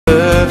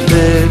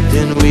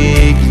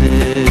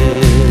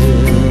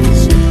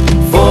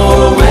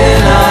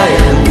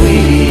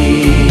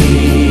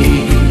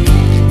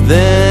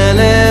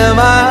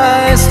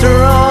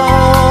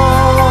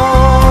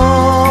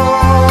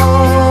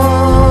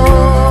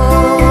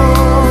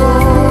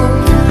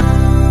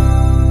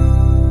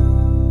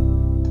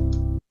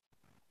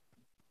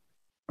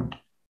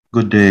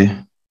Good day,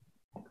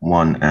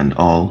 one and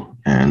all,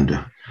 and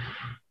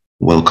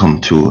welcome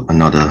to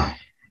another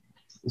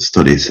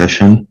study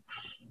session.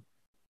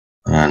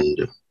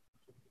 And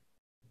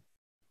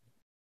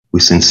we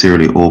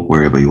sincerely hope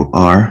wherever you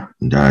are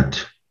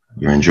that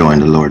you're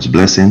enjoying the Lord's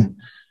blessing.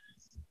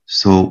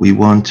 So we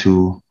want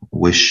to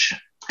wish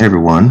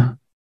everyone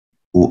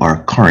who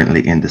are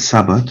currently in the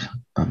Sabbath,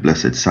 a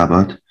blessed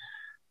Sabbath,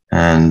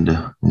 and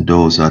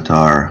those that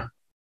are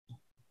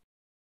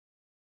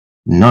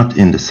not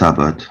in the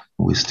Sabbath,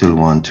 we still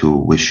want to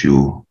wish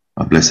you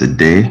a blessed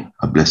day,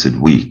 a blessed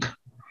week.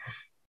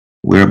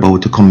 We're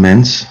about to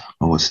commence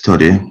our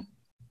study,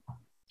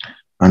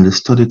 and the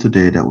study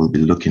today that we'll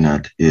be looking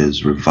at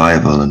is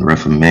revival and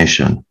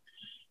reformation,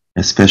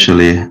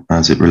 especially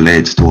as it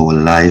relates to our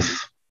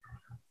life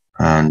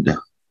and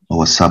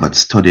our Sabbath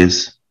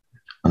studies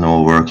and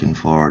our working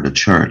for the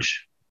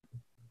church.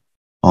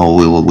 How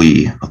will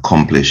we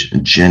accomplish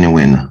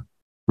genuine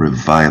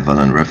revival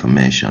and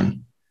reformation?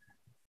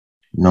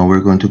 Now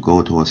we're going to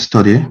go to a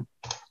study,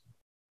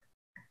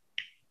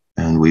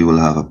 and we will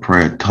have a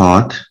prayer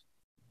thought,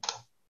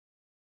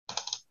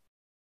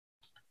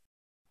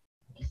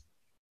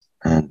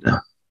 and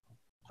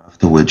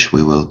after which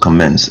we will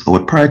commence.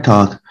 Our prayer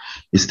thought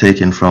is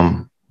taken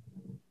from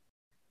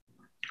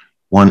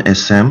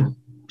 1SM,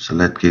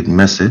 Selected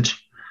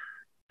Message,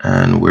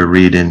 and we're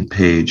reading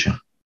page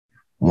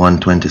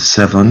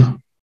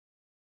 127,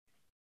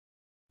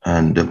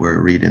 and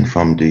we're reading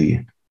from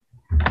the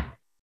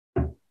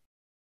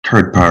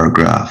third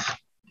paragraph.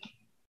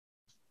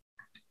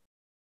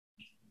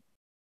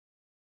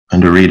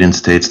 And the reading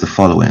states the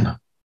following: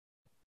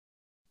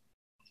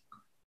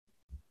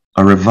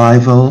 a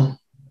revival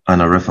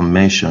and a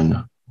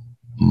reformation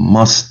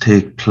must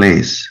take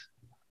place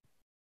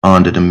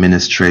under the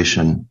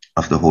ministration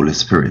of the Holy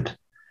Spirit.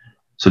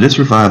 So this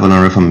revival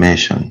and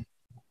reformation,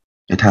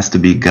 it has to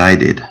be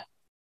guided.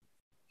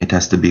 It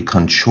has to be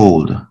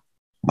controlled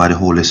by the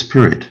Holy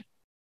Spirit.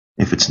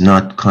 If it's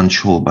not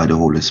controlled by the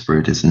Holy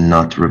Spirit, it's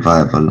not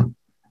revival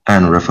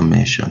and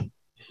reformation.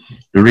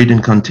 The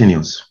reading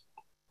continues.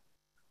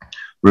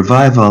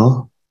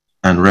 Revival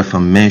and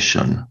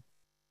reformation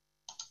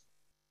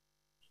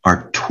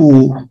are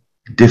two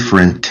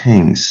different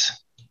things.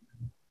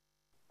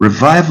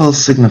 Revival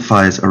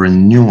signifies a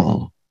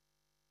renewal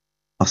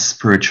of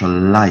spiritual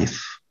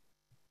life,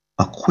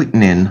 a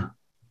quickening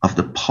of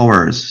the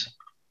powers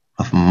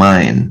of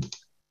mind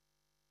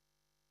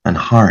and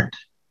heart,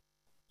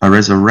 a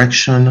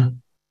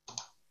resurrection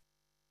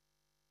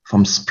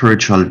from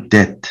spiritual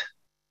death.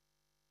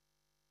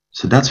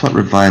 So that's what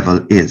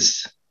revival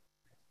is,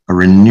 a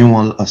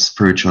renewal of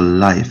spiritual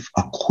life,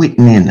 a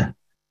quickening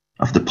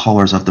of the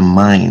powers of the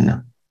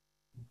mind.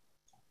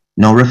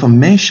 Now,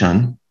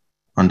 reformation,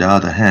 on the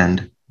other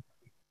hand,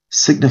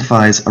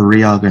 signifies a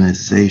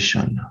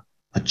reorganization,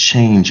 a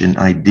change in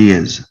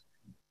ideas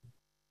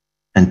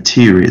and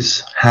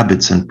theories,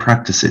 habits and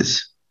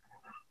practices.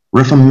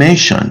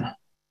 Reformation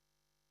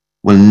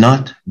will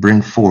not bring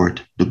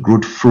forth the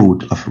good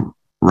fruit of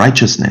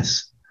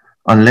righteousness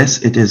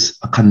unless it is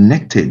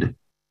connected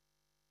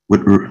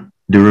with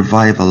the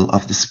revival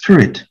of the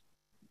Spirit.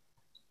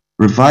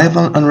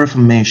 Revival and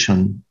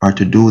reformation are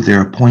to do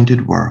their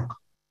appointed work,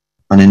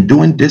 and in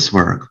doing this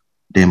work,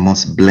 they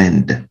must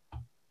blend.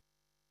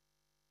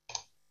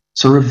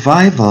 So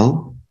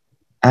revival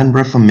and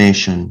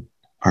reformation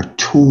are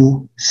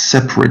two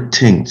separate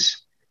things.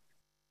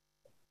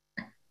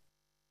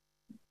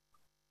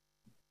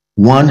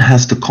 One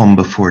has to come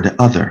before the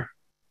other.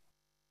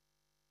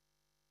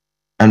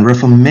 And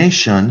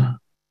reformation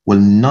will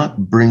not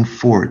bring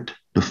forth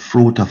the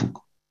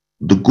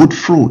good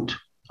fruit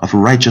of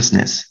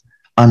righteousness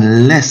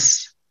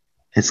unless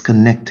it's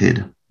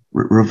connected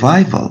with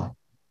revival.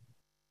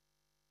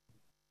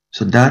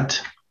 So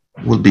that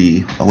will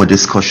be our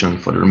discussion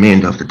for the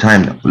remainder of the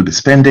time that we'll be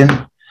spending.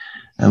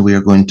 And we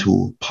are going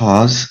to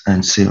pause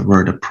and say a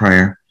word of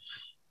prayer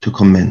to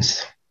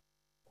commence.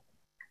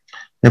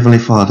 Heavenly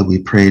Father, we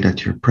pray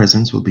that your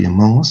presence will be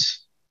among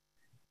us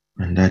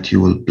and that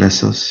you will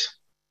bless us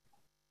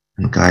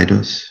and guide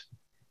us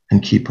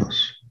and keep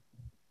us.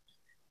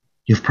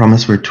 You've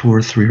promised where two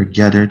or three are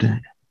gathered,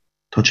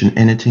 touching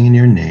anything in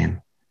your name,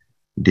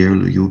 there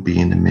will you be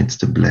in the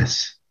midst to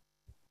bless.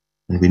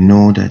 And we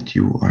know that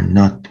you are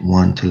not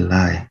one to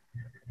lie.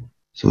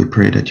 So we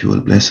pray that you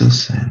will bless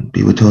us and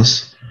be with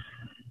us.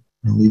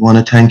 And we want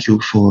to thank you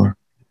for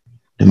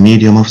the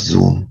medium of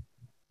Zoom,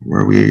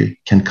 where we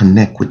can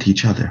connect with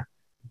each other.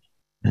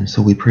 And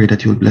so we pray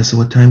that you will bless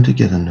our time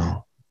together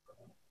now.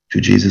 To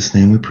Jesus'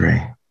 name we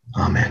pray.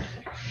 Amen.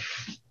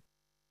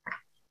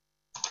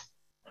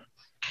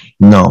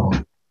 Now,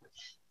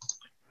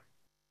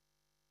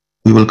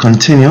 we will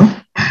continue.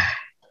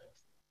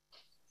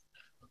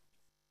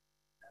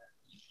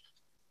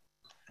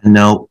 And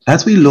now,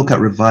 as we look at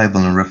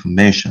revival and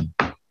reformation,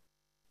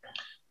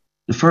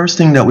 the first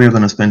thing that we're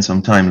going to spend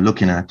some time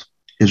looking at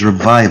is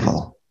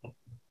revival.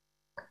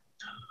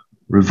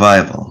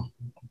 Revival.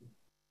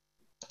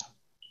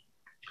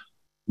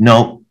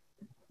 Now,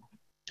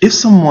 if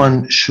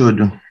someone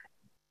should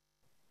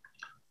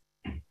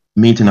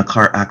meet in a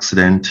car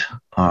accident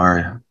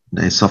or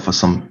they suffer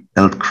some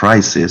health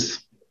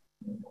crisis,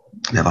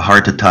 they have a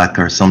heart attack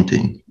or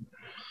something,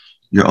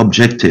 your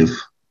objective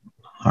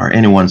or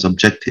anyone's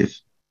objective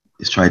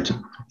is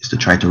to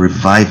try to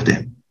revive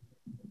them.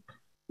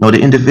 Now, the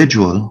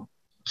individual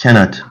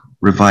cannot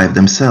revive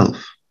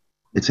themselves.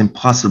 It's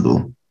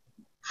impossible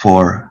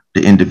for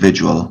the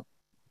individual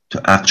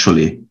to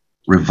actually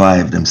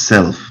revive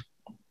themselves.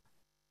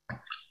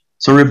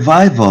 So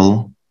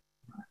revival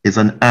is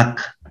an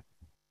act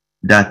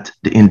that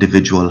the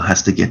individual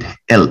has to get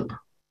help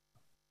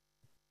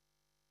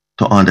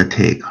to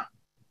undertake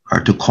or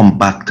to come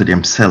back to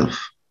themselves.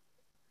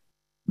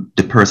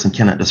 The person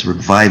cannot just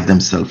revive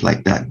themselves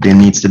like that. There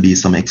needs to be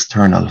some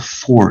external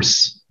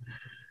force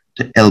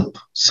to help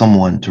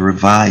someone to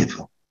revive.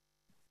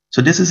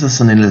 So this is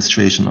just an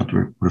illustration of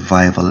what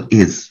revival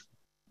is,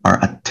 or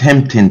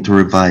attempting to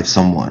revive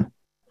someone.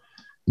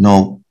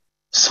 Now,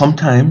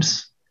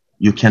 sometimes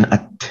you can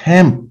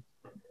attempt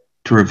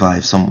to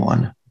revive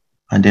someone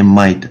and they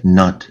might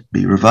not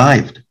be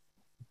revived.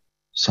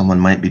 Someone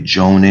might be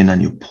drowning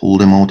and you pull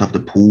them out of the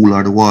pool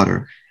or the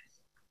water.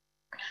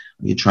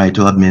 You try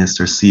to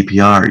administer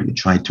CPR, you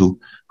try to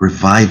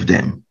revive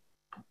them.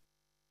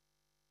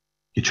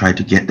 You try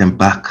to get them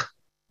back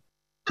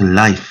to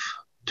life,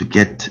 to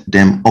get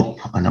them up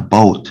and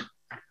about.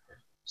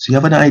 So you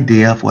have an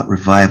idea of what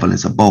revival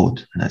is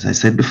about. And as I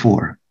said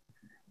before,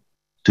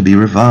 to be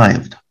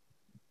revived,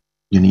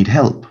 you need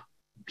help.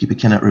 People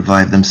cannot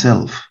revive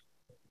themselves.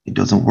 It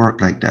doesn't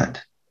work like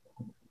that.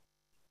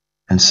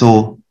 And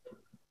so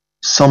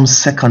some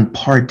second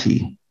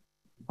party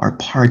or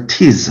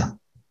parties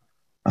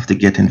have to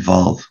get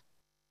involved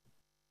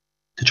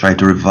to try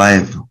to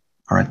revive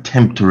or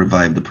attempt to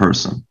revive the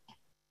person.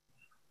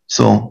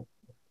 So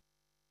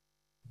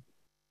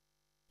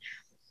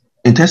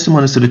in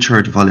Testimonies to the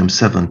Church, Volume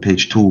 7,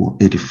 page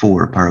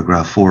 284,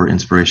 paragraph 4,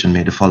 Inspiration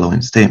made the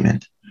following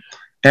statement.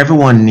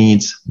 Everyone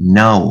needs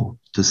now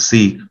to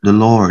seek the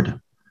Lord.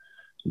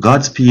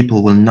 God's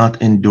people will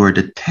not endure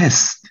the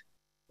test.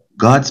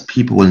 God's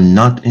people will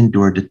not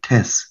endure the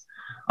test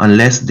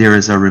unless there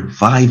is a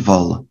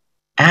revival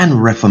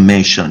and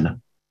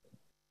reformation.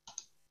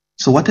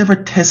 So whatever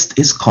test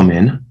is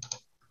coming,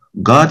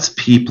 God's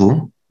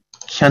people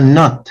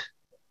cannot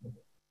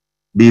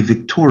be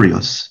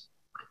victorious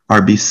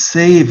or be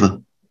saved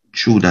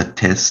through that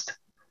test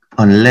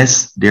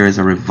unless there is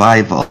a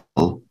revival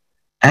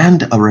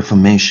and a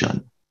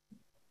reformation.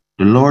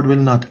 The Lord will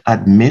not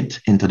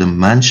admit into the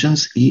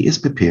mansions he is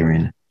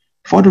preparing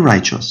for the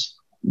righteous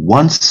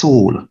one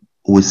soul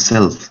who is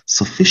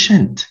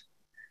self-sufficient.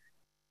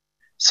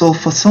 So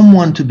for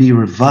someone to be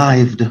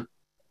revived,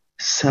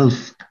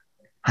 self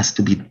has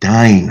to be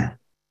dying.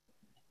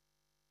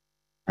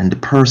 And the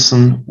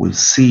person will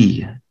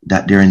see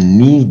that they're in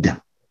need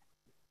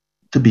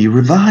to be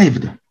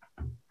revived.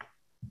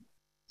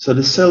 So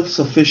the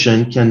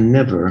self-sufficient can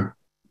never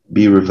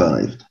be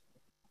revived.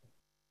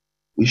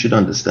 We should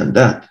understand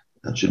that.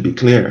 That should be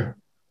clear.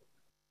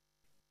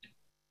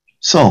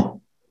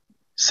 So,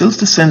 since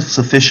the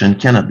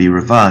self-sufficient cannot be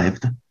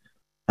revived,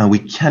 and we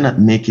cannot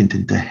make it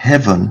into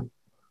heaven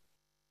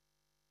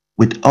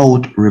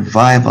without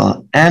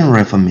revival and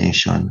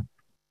reformation,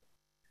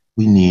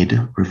 we need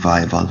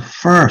revival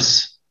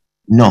first.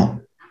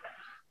 No.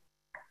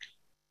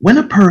 When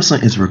a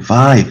person is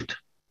revived,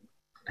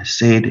 let's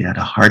say they had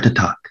a heart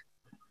attack,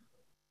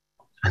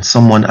 and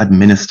someone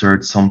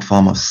administered some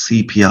form of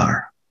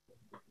CPR,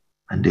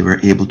 and they were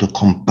able to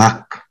come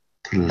back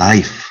to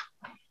life.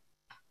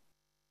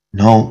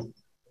 Now,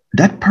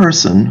 that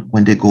person,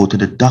 when they go to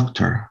the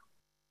doctor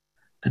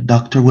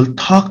will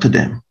talk to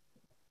them,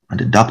 and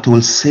the doctor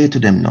will say to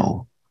them,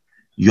 no,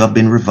 you have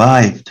been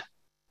revived.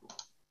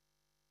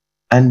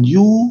 And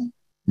you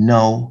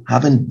now,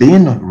 having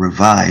been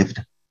revived,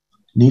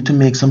 need to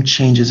make some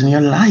changes in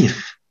your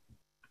life.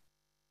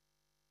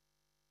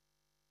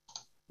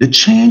 The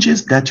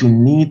changes that you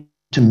need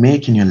to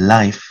make in your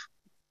life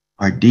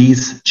are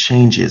these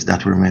changes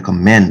that we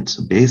recommend.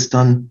 So based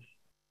on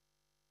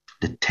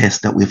the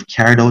test that we've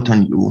carried out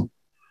on you,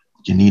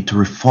 you need to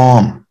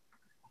reform.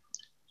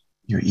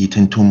 You're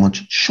eating too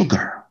much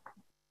sugar.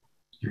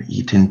 You're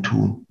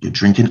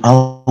drinking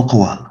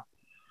alcohol.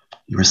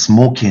 You're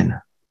smoking.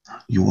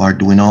 You are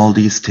doing all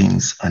these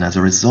things. And as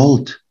a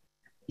result,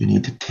 you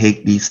need to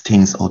take these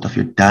things out of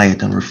your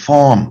diet and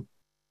reform.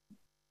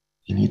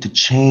 You need to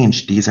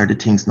change. These are the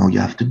things now you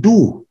have to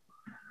do.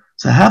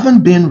 So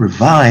having been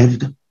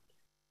revived,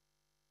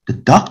 the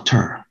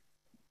doctor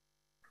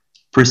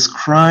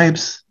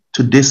prescribes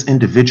to this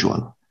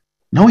individual.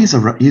 Now he's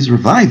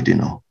revived, you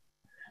know.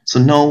 So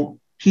now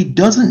he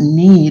doesn't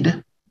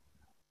need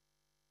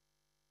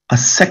a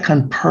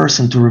second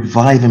person to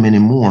revive him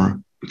anymore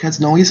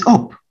because now he's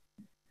up.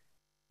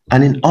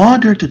 And in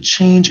order to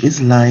change his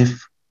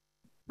life,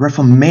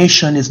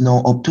 reformation is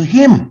now up to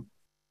him.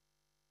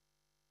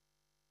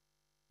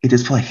 It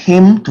is for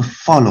him to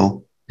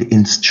follow the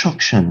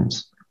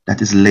instructions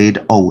that is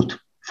laid out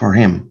for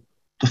him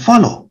to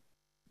follow.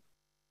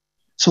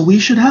 So we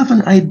should have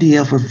an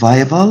idea of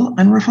revival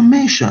and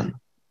reformation.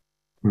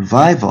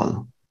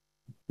 Revival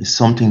is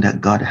something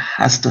that God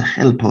has to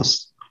help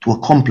us to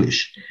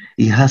accomplish.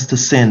 He has to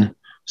send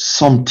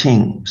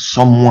something,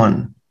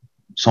 someone,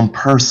 some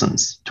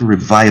persons to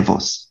revive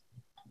us.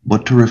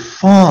 But to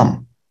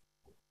reform,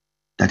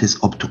 that is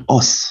up to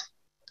us.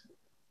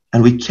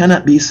 And we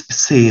cannot be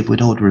saved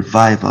without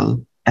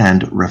revival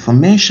and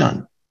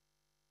reformation.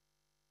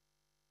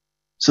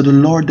 So the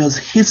Lord does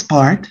his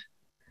part.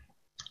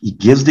 He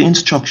gives the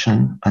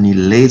instruction and he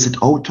lays it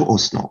out to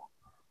us now.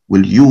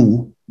 Will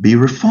you be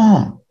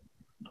reformed?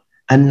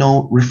 And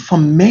now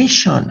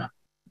reformation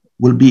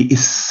will be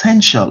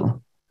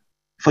essential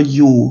for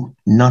you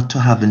not to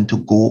having to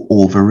go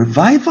over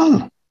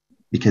revival,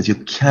 because you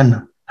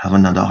can have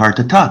another heart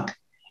attack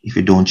if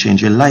you don't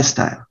change your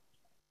lifestyle.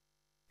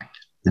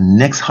 The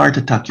next heart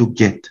attack you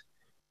get,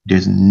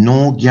 there's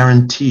no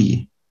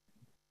guarantee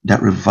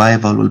that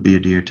revival will be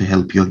there to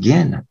help you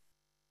again.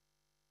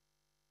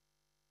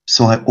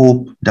 So I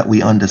hope that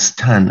we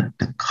understand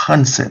the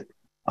concept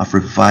of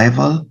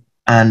revival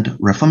and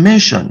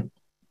reformation.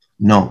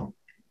 Now,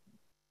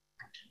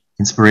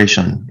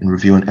 inspiration in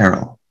review and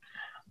error.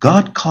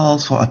 God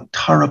calls for a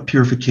thorough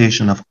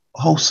purification of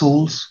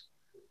households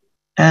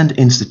and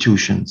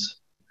institutions.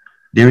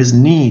 There is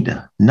need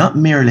not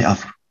merely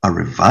of a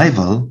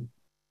revival,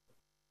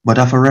 but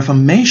of a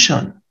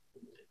reformation.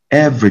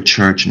 Every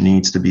church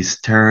needs to be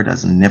stirred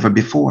as never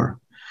before.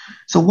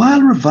 So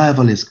while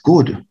revival is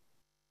good,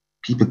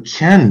 people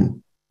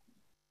can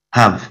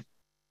have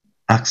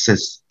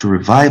access to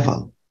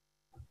revival.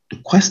 The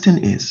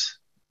question is,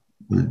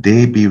 will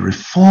they be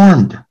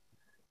reformed?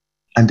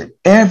 And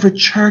every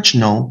church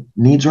now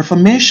needs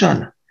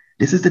reformation.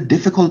 This is the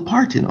difficult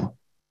part,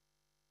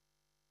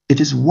 It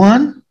is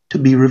one, to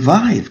be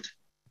revived,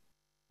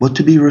 but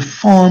to be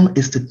reformed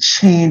is to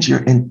change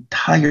your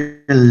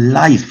entire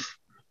life.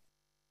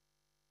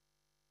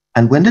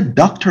 And when the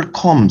doctor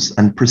comes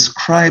and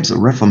prescribes a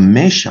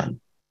reformation,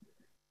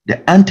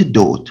 the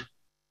antidote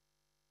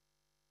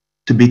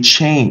to be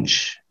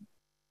changed,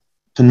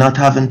 to not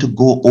having to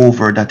go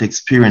over that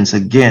experience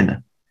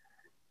again,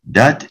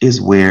 that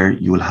is where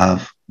you will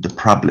have the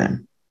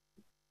problem.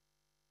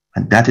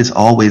 And that is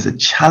always a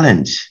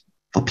challenge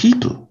for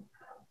people.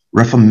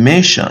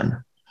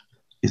 Reformation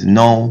is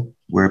now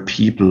where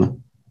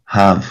people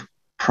have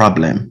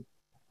problem.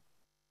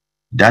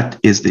 That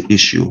is the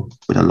issue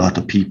with a lot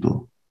of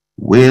people.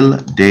 Will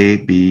they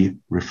be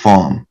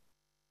reformed?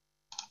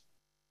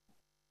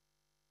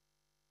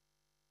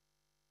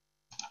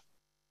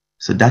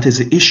 So that is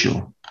the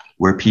issue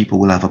where people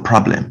will have a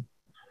problem.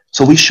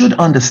 So we should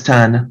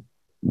understand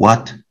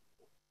what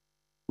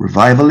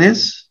revival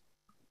is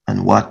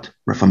and what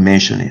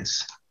reformation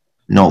is.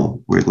 Now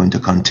we're going to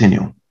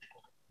continue.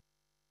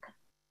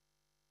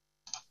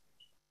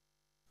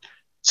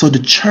 So the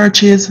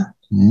churches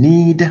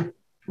need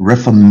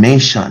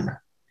reformation.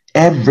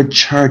 Every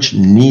church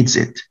needs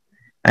it.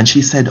 And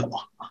she said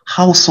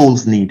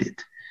households need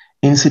it.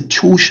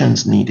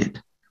 Institutions need it.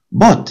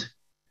 But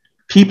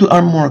people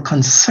are more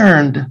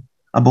concerned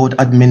about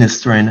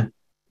administering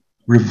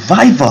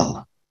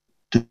revival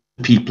to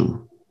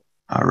people.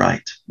 All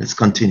right, let's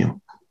continue.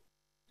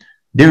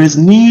 There is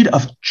need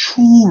of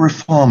true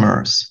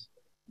reformers.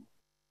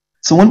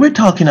 So when we're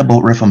talking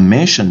about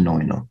reformation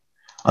now,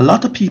 a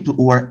lot of people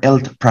who are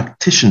health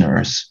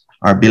practitioners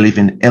are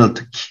believing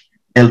health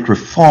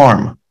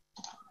reform.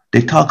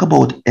 They talk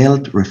about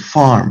health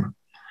reform,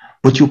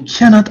 but you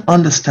cannot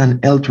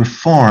understand health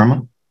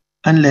reform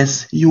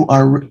unless you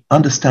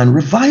understand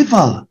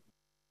revival.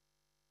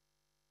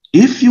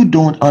 If you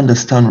don't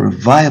understand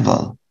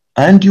revival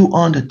and you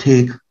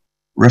undertake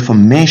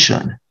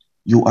reformation,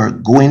 you are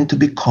going to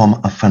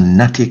become a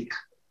fanatic.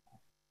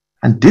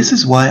 And this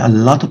is why a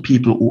lot of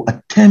people who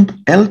attempt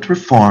health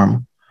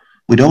reform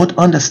without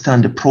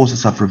understanding the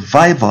process of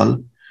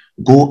revival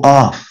go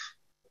off,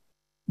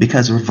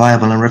 because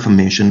revival and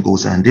reformation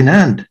goes hand in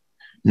hand.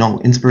 Now,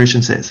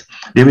 inspiration says,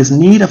 there is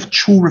need of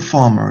true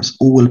reformers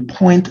who will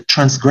point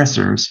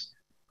transgressors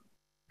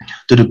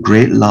to the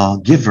great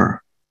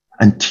lawgiver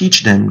and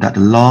teach them that the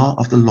law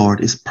of the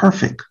Lord is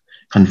perfect,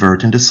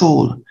 converting the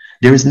soul.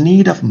 There is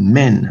need of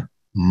men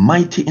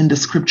mighty in the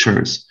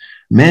scriptures,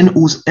 men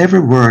whose every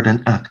word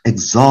and act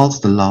exalts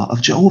the law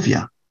of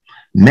Jehovah,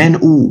 men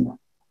who,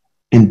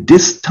 in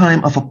this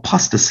time of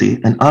apostasy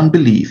and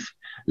unbelief,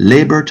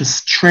 labor to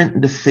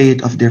strengthen the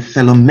faith of their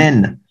fellow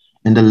men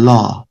in the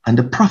law and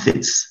the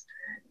prophets.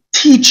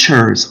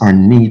 Teachers are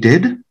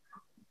needed,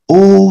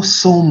 oh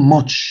so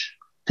much,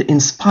 to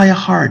inspire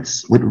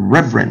hearts with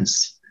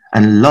reverence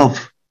and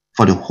love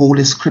for the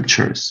holy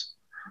scriptures,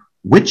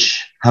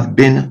 which have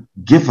been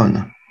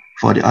given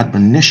for the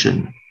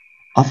admonition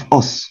of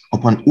us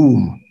upon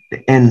whom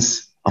the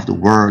ends of the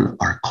world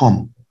are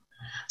come.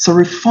 So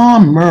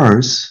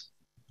reformers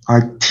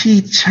are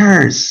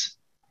teachers,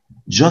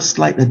 just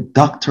like the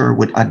doctor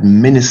would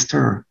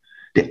administer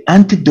the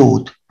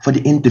antidote for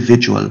the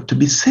individual to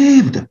be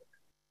saved.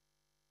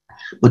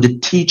 But the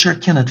teacher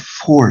cannot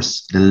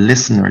force the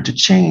listener to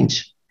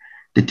change.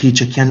 The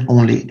teacher can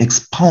only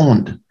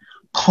expound,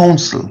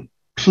 counsel,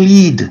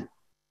 plead,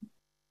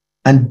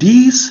 And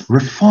these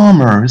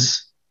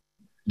reformers,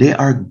 they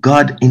are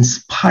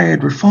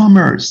God-inspired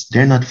reformers.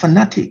 They're not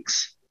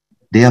fanatics.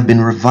 They have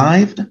been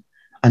revived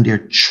and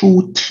they're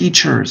true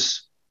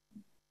teachers.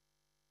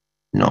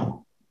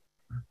 No.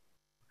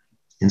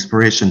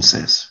 Inspiration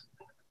says,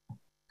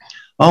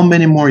 how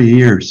many more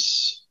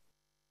years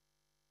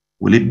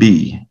will it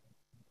be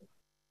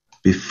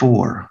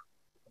before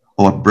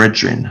our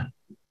brethren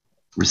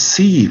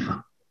receive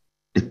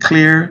the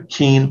clear,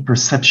 keen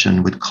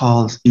perception which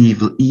calls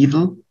evil,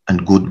 evil,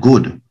 and good,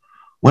 good?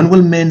 When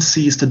will men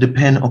cease to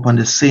depend upon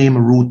the same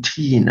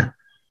routine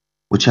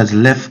which has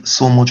left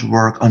so much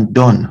work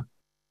undone,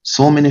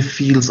 so many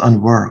fields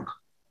unworked?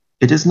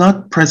 It is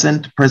not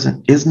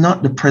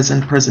the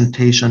present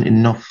presentation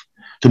enough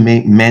to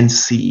make men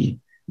see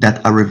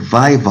that a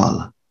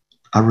revival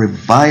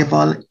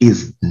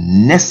is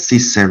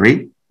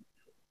necessary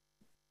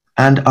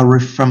and a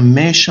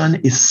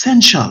reformation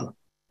essential.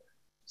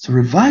 So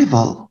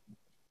revival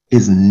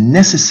is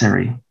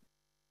necessary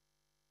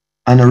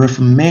and a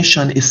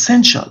reformation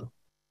essential.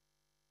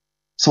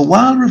 So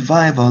while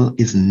revival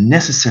is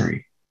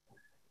necessary,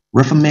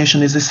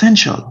 reformation is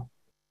essential.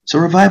 So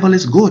revival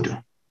is good,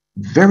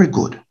 very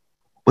good.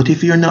 But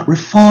if you're not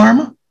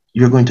reformed,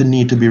 you're going to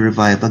need to be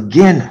revived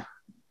again.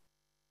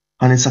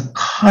 And it's a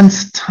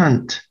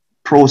constant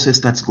process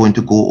that's going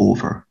to go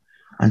over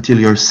until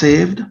you're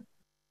saved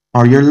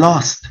or you're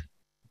lost.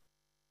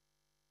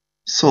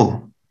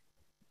 So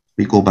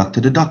we go back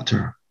to the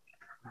doctor.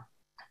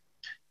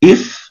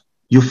 If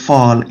you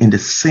fall in the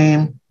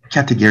same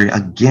category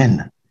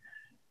again,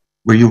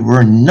 where you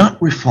were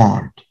not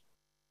reformed,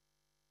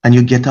 and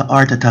you get a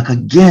heart attack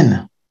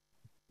again,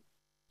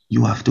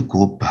 you have to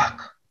go back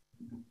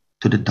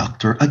to the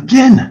doctor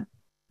again.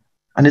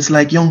 And it's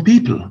like young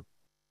people.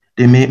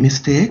 They make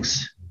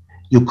mistakes.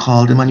 You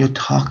call them and you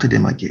talk to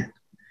them again.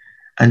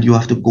 And you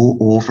have to go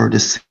over the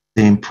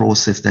same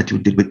process that you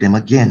did with them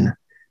again.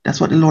 That's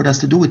what the Lord has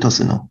to do with us,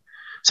 you know.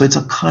 So it's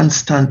a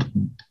constant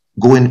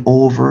going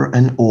over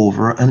and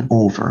over and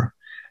over.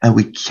 And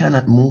we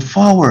cannot move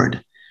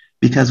forward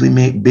because we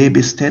make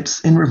baby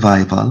steps in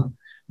revival,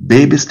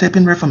 baby step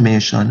in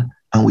reformation,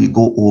 and we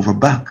go over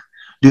back.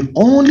 The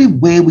only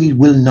way we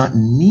will not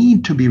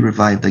need to be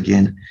revived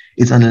again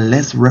is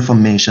unless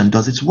reformation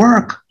does its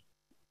work.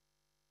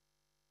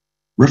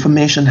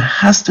 Reformation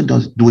has to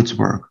do its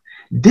work.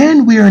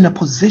 Then we are in a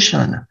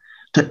position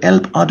to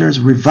help others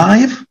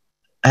revive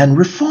and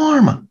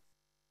reform.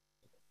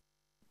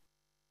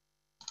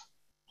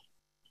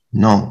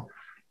 No.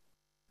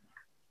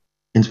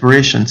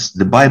 Inspirations,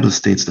 the Bible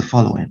states the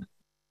following.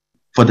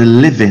 For the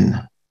living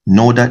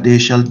know that they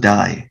shall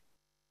die.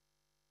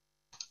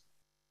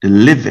 The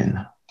living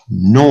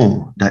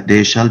know that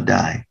they shall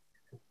die,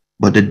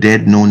 but the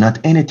dead know not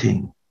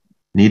anything,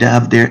 neither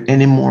have there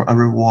any more a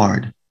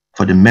reward,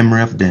 for the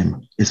memory of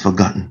them is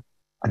forgotten.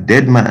 A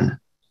dead man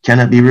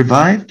cannot be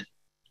revived,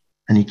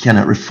 and he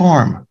cannot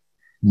reform.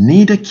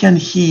 Neither can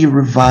he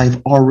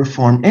revive or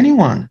reform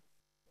anyone.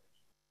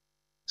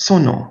 So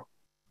no.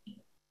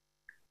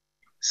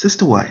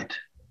 Sister White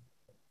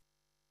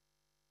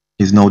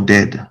is now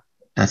dead.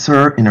 That's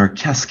her in her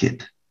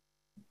casket.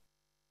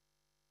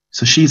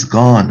 So she's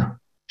gone.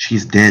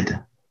 She's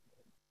dead.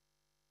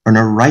 And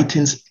her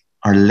writings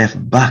are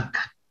left back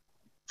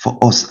for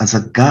us as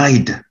a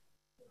guide.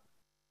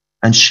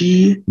 And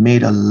she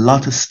made a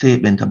lot of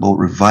statements about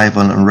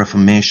revival and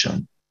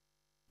reformation.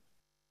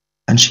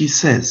 And she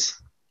says,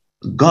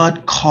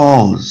 God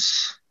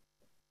calls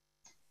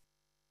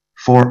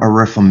for a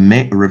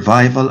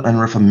revival and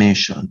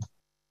reformation.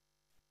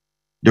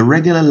 The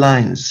regular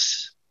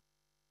lines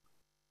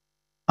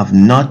have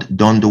not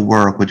done the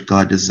work which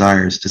God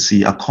desires to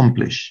see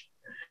accomplished.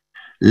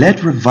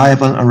 Let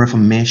revival and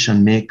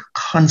reformation make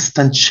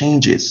constant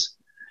changes.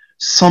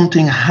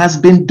 Something has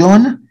been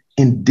done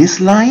in this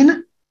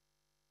line,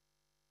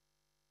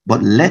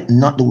 but let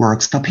not the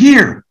work stop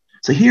here.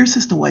 So here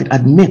Sister White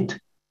admit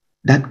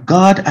that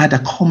God had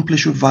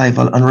accomplished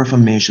revival and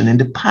reformation in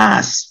the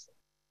past.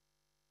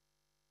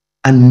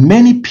 And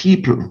many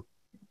people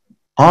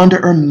under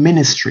her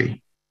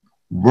ministry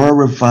were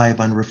revived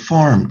and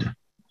reformed.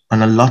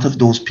 And a lot of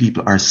those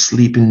people are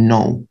sleeping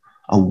now,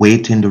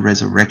 awaiting the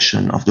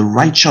resurrection of the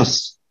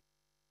righteous.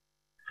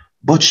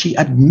 But she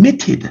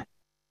admitted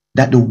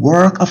that the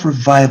work of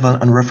revival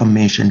and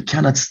reformation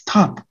cannot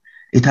stop.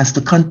 It has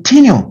to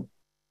continue.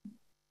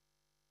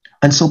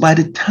 And so by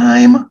the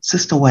time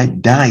Sister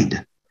White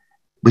died,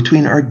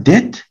 between her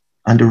death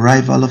and the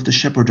arrival of the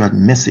shepherd rod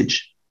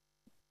message,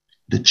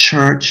 the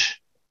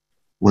church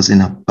was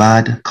in a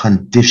bad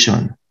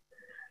condition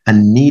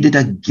and needed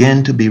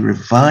again to be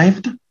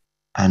revived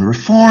and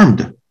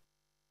reformed.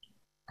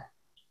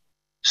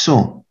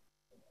 So,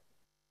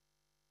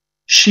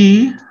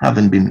 she,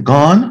 having been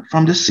gone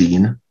from the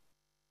scene,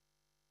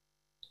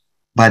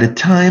 by the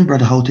time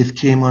Brother Houteff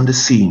came on the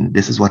scene,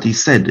 this is what he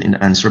said in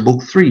Answer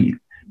Book 3,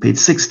 page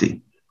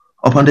 60.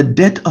 Upon the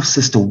death of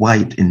Sister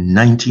White in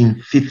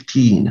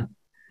 1915,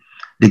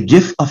 the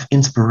gift of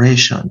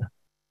inspiration,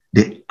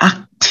 the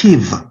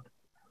active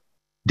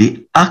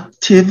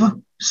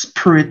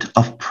spirit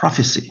of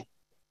prophecy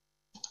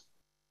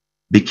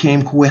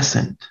became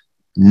quiescent,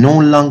 no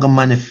longer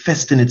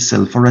manifesting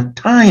itself for a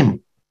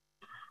time,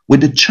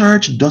 with the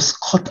church thus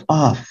cut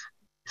off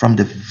from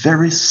the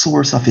very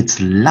source of its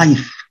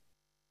life,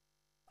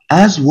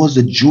 as was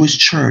the Jewish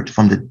church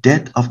from the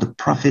death of the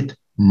prophet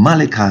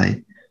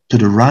Malachi to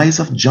the rise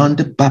of John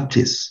the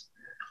Baptist.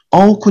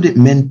 How could it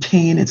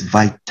maintain its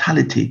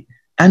vitality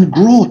and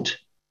growth?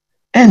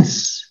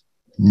 Hence,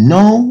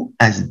 now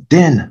as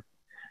then,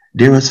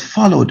 there has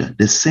followed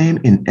the same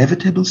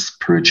inevitable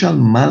spiritual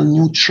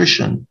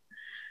malnutrition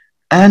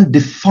and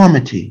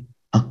deformity,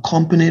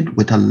 accompanied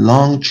with a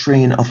long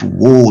train of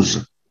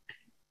woes.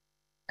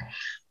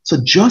 So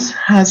just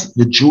as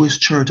the Jewish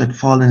church had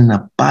fallen in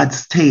a bad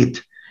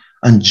state,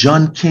 and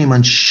John came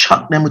and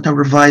shocked them with a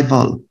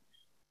revival,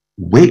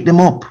 wake them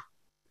up,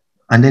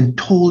 and then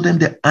told them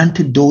the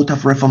antidote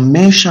of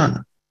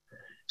Reformation,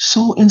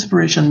 so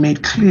inspiration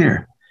made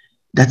clear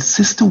that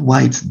Sister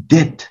White's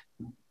death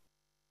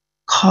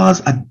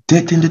caused a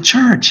death in the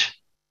church.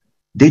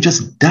 They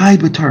just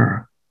died with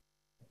her.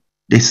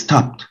 They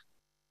stopped.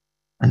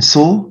 And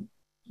so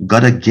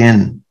God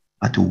again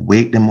had to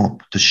wake them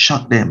up, to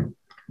shock them.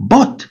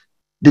 But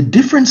the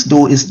difference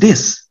though is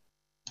this.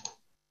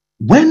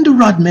 When the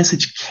rod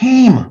message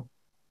came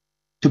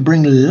to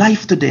bring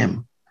life to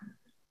them,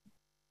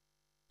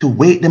 to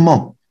wake them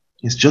up,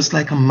 it's just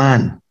like a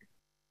man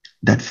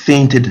that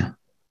fainted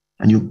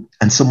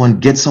and someone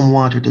gets some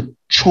water to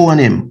throw on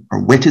him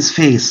or wet his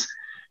face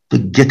to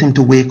get him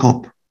to wake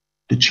up.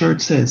 The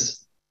church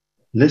says,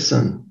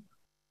 listen,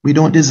 we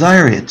don't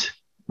desire it.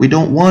 We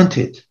don't want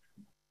it.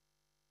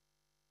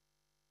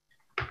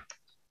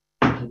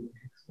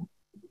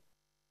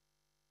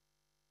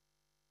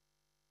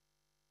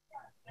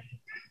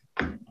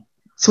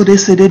 So they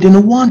said they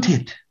didn't want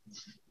it.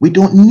 We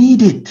don't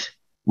need it.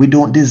 We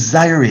don't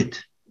desire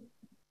it.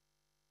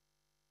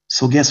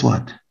 So guess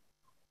what?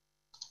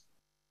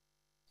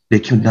 They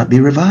could not be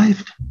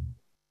revived.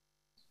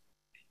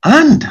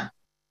 And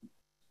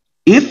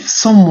if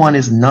someone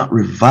is not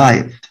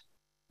revived,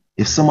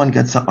 if someone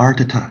gets a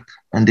heart attack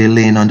and they're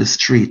laying on the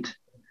street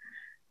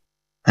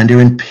and they're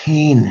in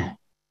pain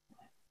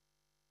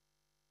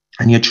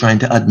and you're trying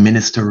to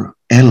administer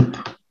help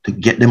to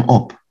get them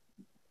up,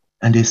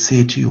 and they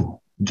say to you,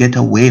 get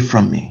away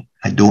from me,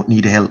 I don't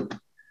need help,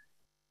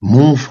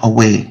 move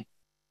away,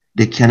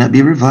 they cannot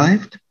be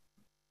revived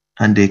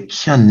and they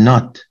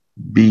cannot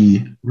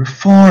be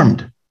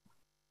reformed.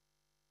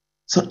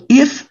 So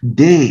if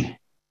they,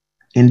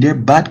 in their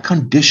bad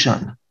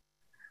condition,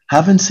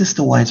 having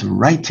Sister White's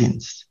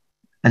writings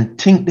and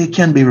think they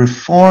can be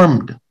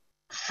reformed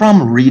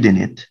from reading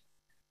it,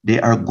 they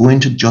are going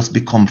to just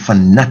become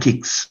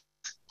fanatics,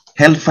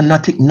 hell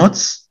fanatic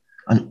nuts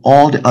and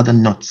all the other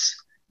nuts.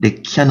 They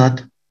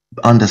cannot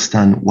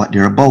understand what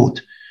they're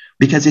about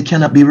because they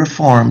cannot be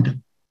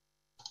reformed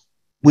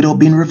without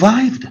being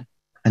revived.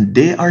 And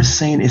they are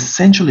saying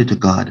essentially to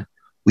God,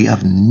 we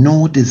have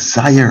no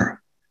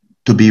desire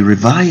to be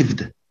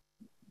revived.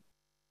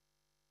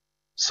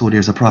 So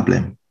there's a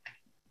problem.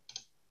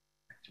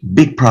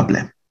 Big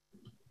problem.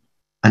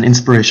 And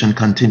inspiration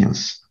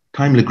continues.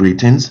 Timely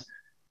Greetings,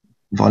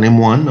 Volume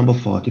 1, number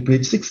 40,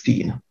 page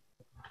 16.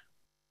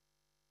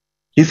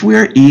 If we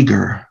are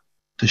eager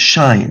to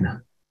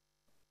shine,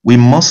 we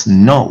must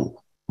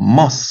know,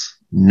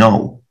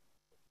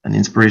 and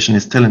inspiration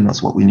is telling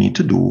us what we need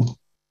to do.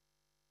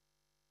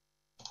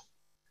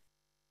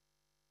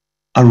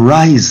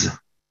 Arise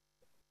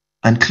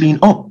and clean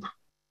up.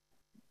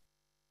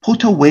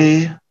 Put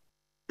away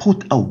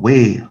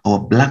our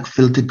black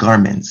filthy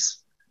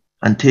garments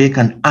and take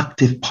an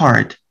active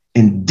part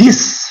in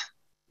this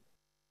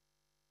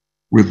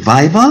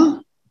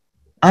revival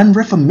and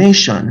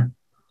reformation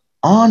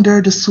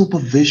under the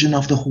supervision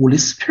of the Holy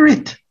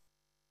Spirit.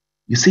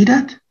 You see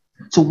that?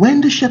 So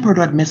when the shepherd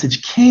rod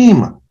message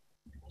came,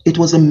 it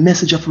was a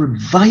message of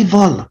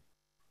revival,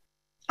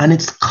 and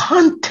its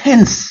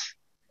contents,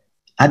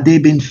 had they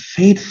been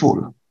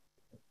faithful,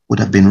 would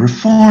have been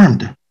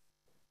reformed.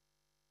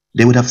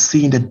 They would have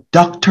seen the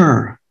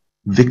Dr.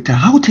 Victor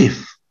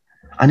Houtif,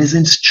 and his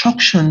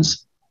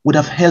instructions would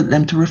have helped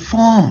them to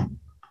reform.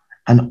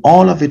 And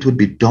all of it would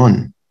be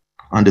done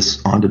under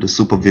the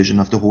supervision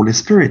of the Holy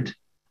Spirit.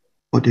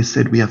 But they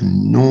said we have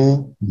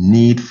no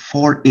need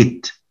for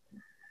it.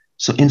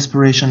 So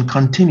inspiration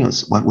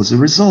continues. What was the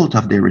result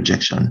of their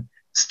rejection?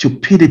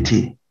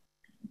 Stupidity,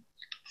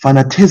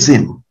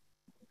 fanatism.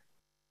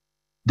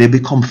 They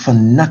become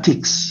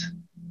fanatics,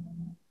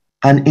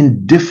 and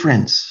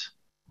indifference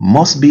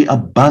must be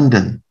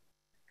abandoned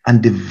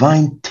and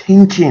divine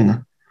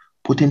thinking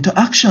put into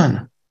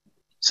action.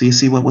 So you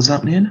see what was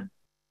happening?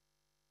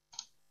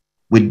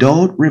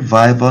 Without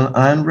revival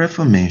and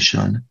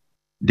reformation,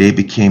 they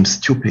became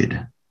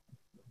stupid,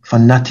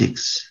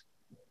 fanatics.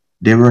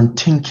 They weren't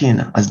thinking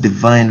as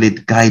divinely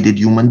guided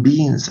human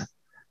beings.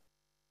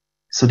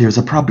 So there's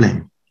a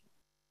problem.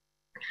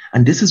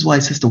 And this is why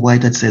Sister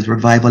White had said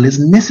revival is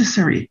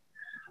necessary.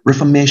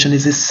 Reformation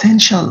is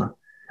essential.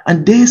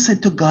 And they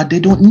said to God, they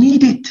don't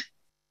need it.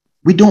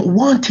 We don't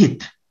want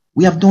it.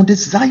 We have no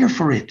desire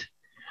for it.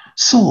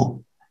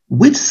 So,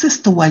 with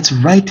Sister White's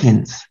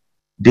writings,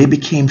 they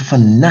became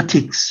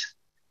fanatics.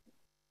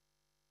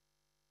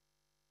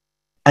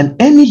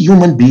 And any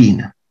human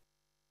being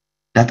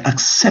that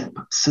accept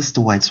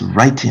Sister White's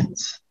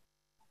writings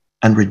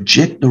and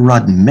reject the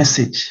rod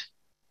message,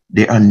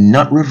 they are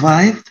not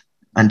revived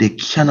and they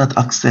cannot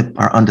accept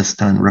or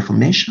understand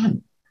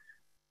Reformation.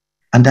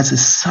 And that's a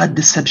sad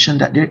deception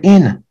that they're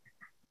in.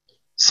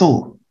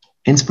 So,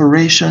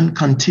 inspiration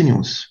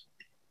continues.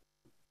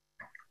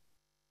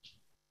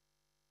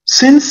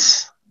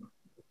 Since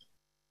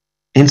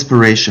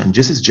inspiration,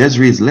 this is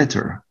Jezreel's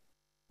letter,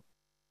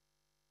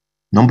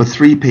 number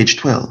 3, page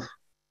 12.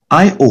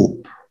 I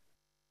hope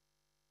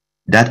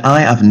that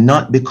I have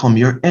not become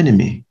your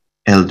enemy,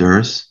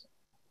 elders,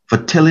 for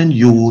telling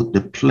you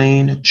the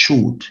plain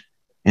truth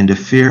in the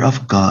fear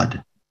of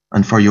God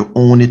and for your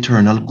own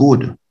eternal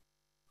good.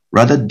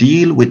 Rather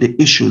deal with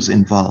the issues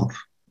involved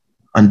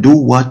and do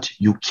what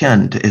you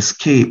can to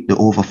escape the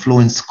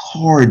overflowing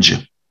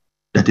scourge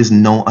that is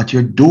now at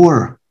your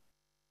door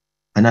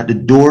and at the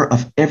door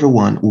of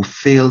everyone who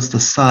fails to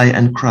sigh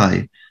and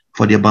cry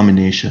for the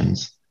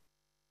abominations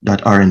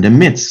that are in the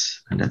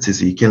midst. And that's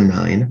Ezekiel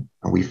 9.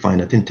 And we find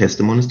that in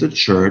Testimonies to the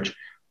Church,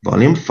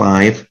 volume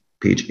 5,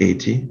 page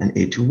 80 and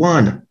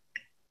 81.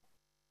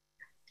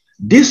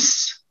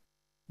 This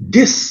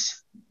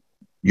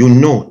you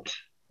note.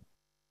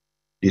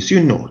 This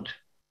you note.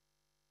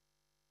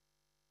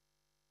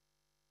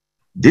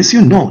 This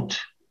you note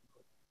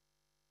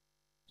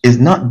is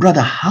not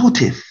Brother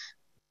Houtif,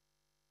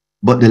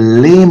 but the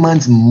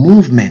layman's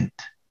movement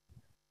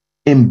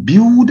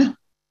imbued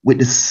with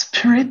the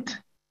Spirit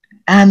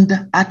and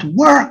at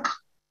work.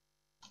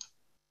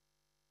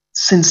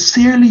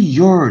 Sincerely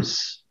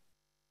yours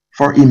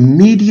for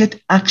immediate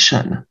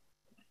action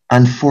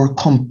and for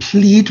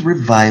complete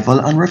revival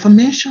and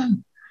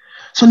reformation.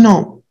 So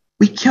no,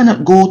 we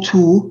cannot go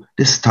to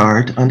the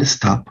start and the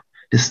stop,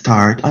 the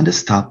start and the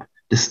stop,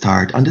 the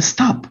start and the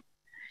stop.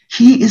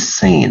 He is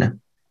saying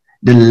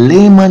the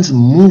layman's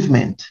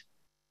movement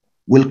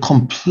will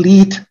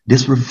complete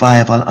this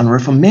revival and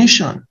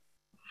reformation.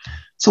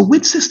 So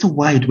with Sister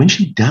White, when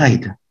she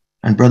died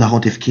and Brother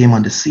Houtif came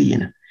on the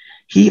scene,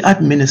 he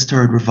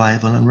administered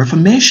revival and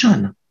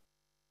reformation.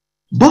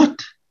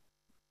 But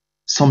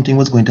something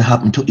was going to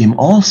happen to him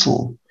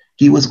also.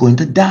 He was going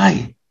to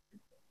die.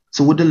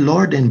 So would the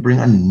Lord then bring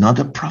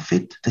another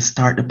prophet to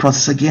start the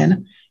process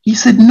again? He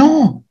said,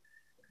 no.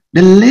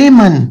 The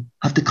laymen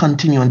have to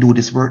continue and do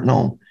this work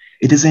now.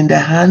 It is in the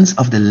hands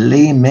of the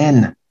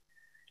laymen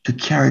to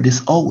carry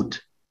this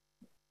out.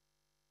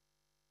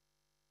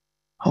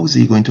 How is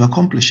he going to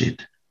accomplish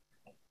it?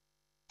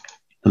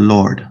 The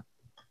Lord.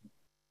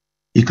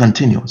 He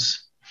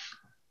continues.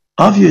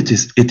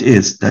 Obvious it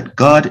is that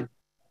God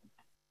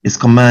is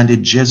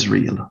commanded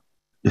Jezreel,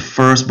 the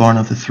firstborn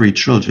of the 3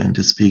 children,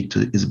 to speak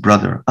to his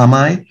brother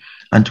Amai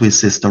and to his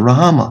sister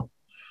Rahama,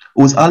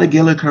 whose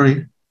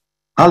allegory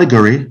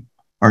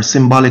are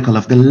symbolical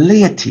of the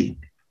laity,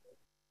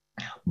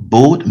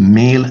 both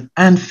male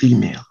and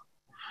female,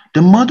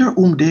 the mother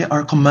whom they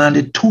are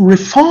commanded to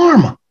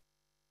reform.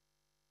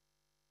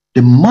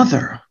 The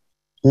mother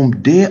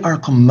whom they are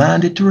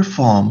commanded to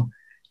reform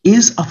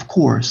is, of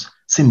course,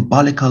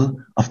 symbolical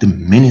of the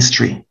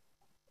ministry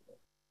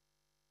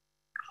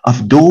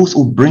of those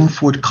who bring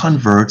forth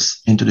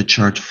converts into the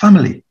church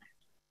family.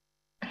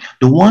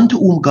 The one to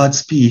whom God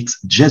speaks,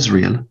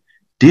 Jezreel,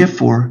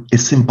 therefore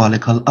is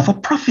symbolical of a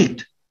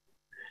prophet.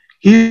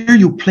 Here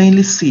you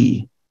plainly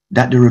see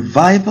that the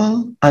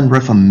revival and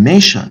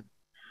reformation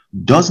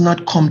does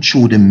not come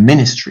through the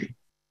ministry,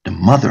 the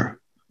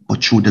mother,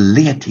 but through the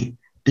laity,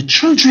 the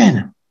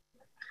children.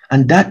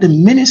 And that the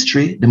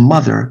ministry, the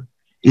mother,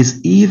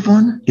 is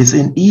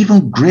in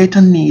even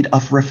greater need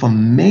of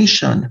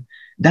reformation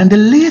than the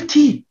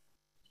laity.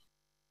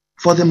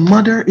 For the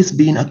mother is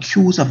being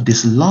accused of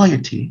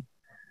disloyalty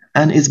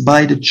and is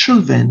by the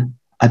children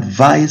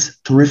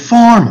advised to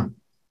reform.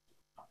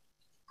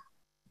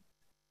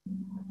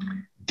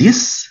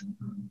 This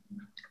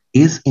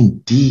is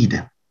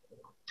indeed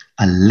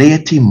a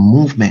laity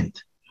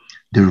movement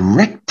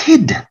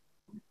directed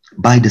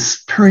by the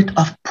spirit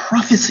of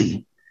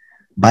prophecy,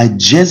 by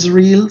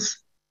Jezreel's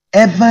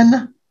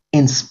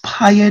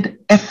heaven-inspired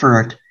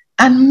effort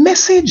and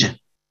message.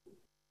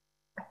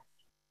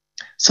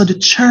 So the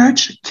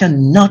church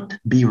cannot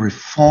be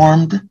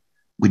reformed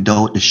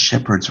without the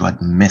shepherd's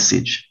rod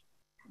message.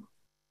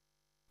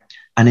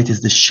 And it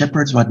is the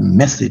shepherd's rod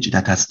message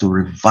that has to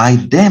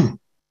revive them.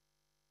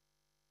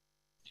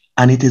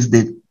 And it is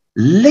the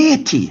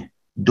laity,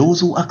 those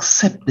who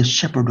accept the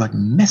shepherd's rod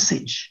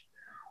message,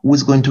 who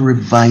is going to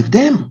revive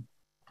them,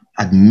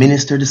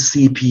 administer the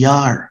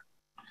CPR.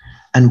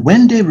 And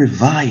when they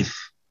revive,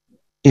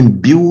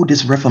 imbue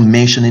this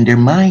reformation in their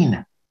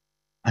mind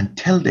and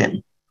tell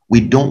them, we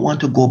don't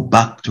want to go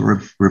back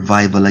to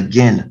revival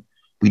again.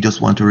 We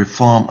just want to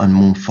reform and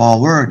move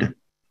forward.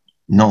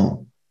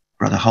 No,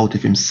 Brother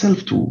Houtif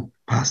himself too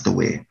passed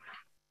away.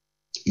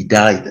 He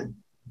died.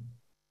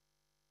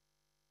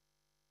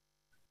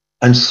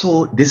 And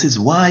so this is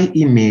why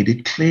he made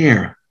it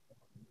clear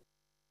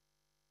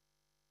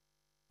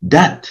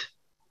that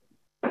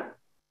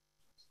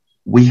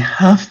we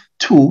have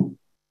to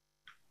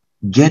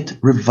get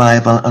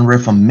revival and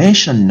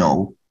reformation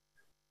now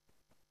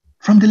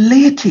from the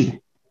laity.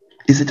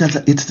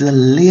 It's the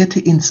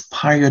laity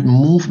inspired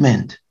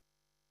movement,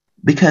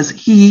 because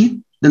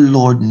he, the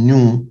Lord,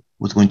 knew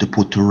was going to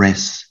put to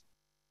rest.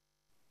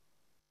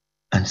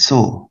 And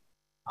so,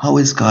 how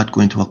is God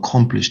going to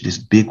accomplish this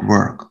big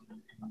work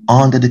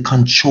under the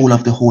control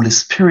of the Holy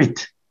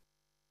Spirit?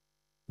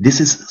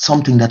 This is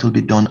something that will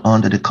be done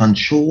under the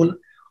control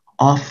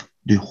of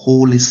the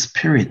Holy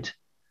Spirit,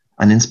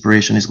 and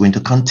inspiration is going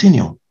to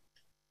continue.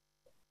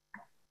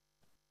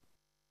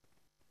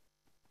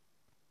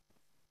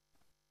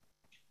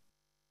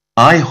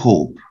 I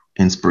hope,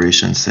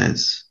 inspiration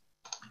says,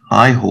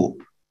 I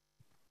hope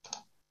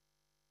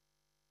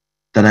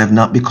that I have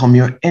not become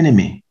your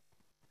enemy.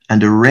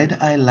 And the red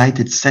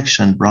highlighted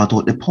section brought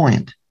out the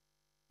point.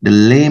 The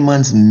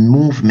layman's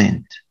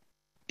movement,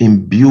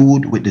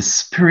 imbued with the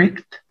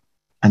Spirit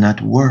and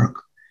at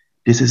work.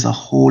 This is a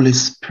Holy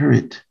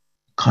Spirit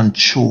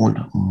controlled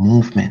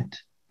movement.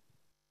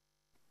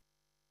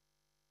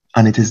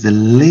 And it is the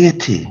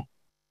laity,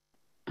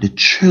 the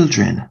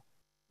children,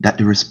 that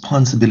the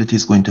responsibility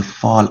is going to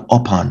fall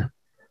upon,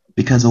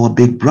 because our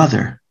big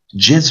brother,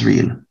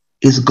 Jezreel,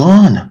 is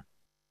gone.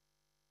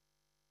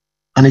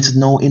 And it's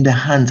now in the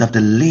hands of the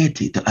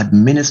laity to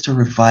administer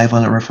revival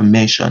and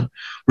reformation.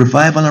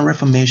 Revival and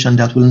reformation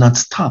that will not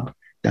stop,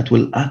 that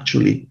will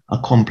actually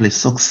accomplish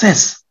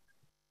success.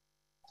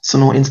 So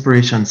now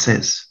inspiration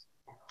says,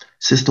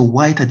 Sister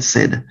White had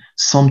said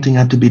something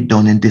had to be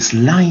done in this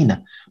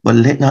line, but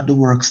let not the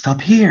work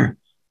stop here.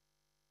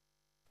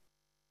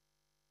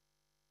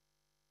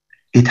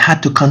 It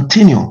had to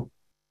continue.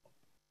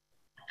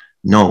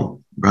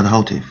 No, Brother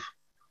Houtif,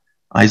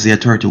 Isaiah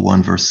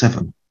 31 verse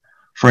 7.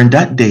 For in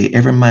that day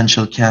every man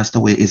shall cast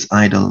away his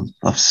idols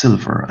of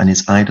silver and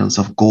his idols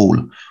of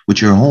gold,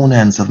 which your own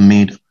hands have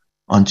made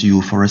unto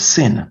you for a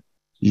sin.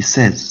 He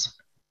says,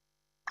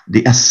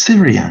 the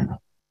Assyrian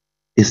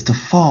is to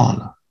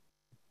fall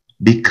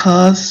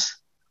because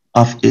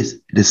of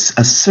this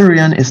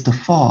Assyrian is to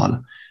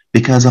fall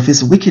because of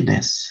his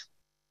wickedness.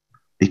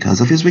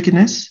 Because of his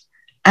wickedness,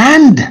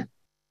 and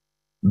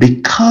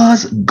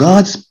because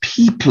God's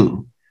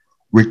people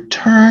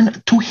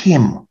return to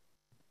him,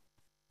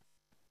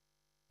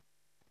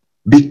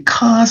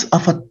 because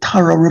of a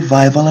thorough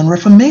revival and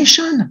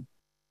reformation.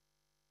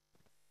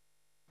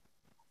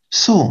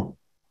 So,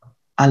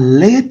 a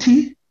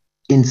laity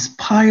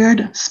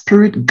inspired,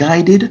 spirit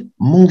guided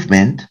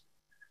movement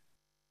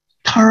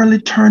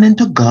thoroughly turning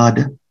to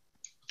God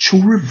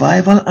through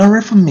revival and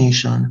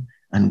reformation,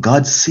 and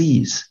God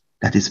sees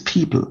that his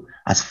people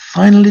has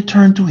finally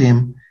turned to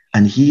him,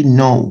 and he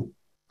now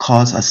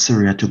caused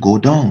Assyria to go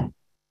down.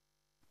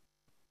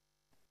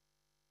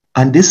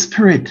 And this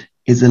spirit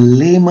is a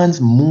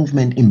layman's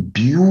movement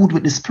imbued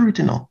with the Spirit,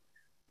 you know.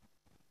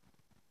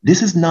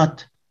 This is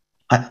not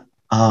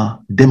a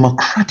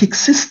democratic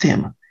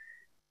system.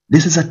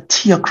 This is a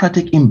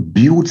theocratic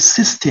imbued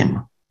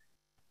system,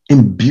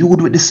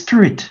 imbued with the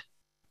Spirit.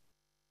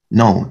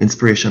 Now,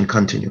 inspiration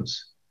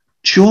continues.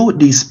 Throughout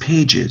these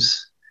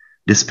pages,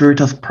 the spirit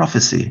of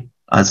prophecy,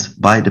 as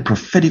by the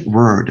prophetic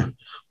word,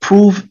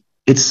 proved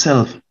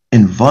itself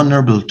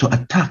invulnerable to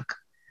attack.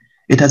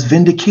 It has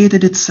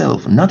vindicated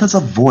itself not as a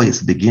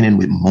voice beginning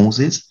with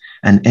Moses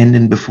and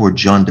ending before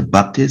John the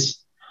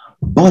Baptist,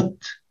 but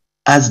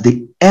as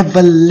the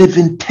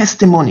ever-living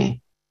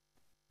testimony.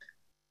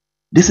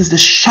 This is the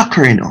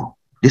shocker, you know.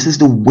 This is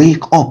the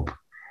wake up.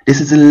 This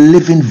is the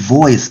living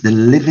voice, the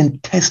living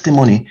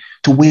testimony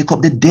to wake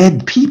up the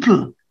dead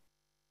people.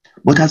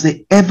 But as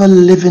the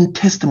ever-living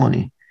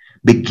testimony,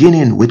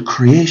 beginning with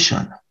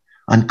creation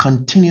and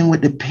continuing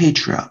with the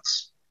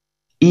patriarchs,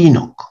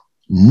 Enoch,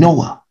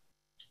 Noah,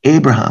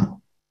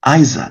 Abraham,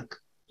 Isaac,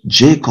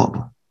 Jacob,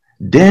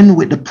 then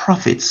with the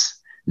prophets,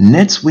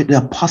 next with the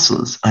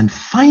apostles, and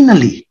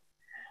finally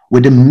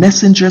with the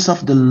messengers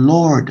of the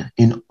Lord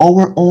in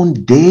our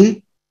own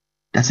day,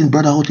 that's in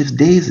Brother Houtif's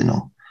days, you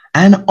know,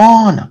 and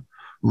on,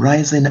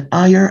 rising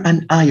higher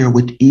and higher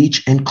with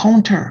each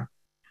encounter.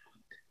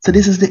 So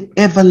this is the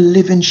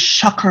ever-living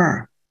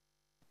shocker.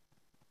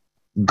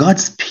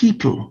 God's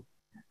people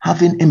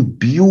having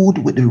imbued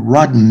with the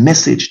rod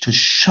message to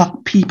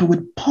shock people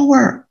with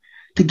power,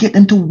 to get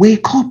them to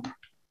wake up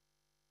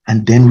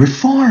and then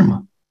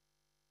reform.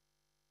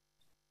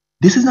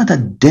 This is not a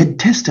dead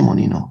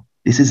testimony, no.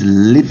 This is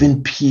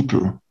living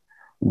people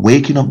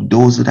waking up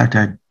those that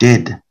are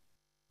dead,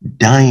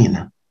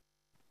 dying.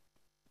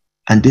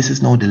 And this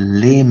is now the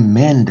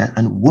laymen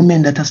and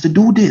women that has to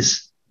do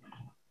this.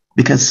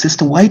 Because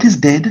Sister White is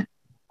dead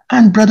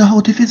and Brother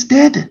Houtif is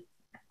dead.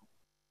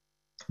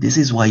 This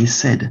is why he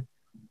said,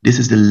 this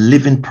is the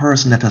living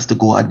person that has to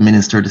go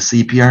administer the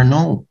CPR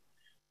now.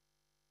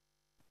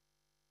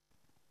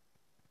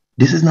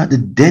 This is not the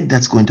dead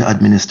that's going to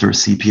administer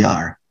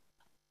CPR.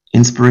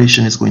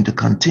 Inspiration is going to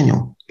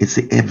continue. It's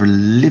the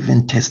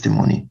ever-living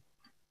testimony.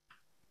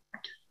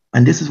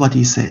 And this is what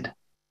he said.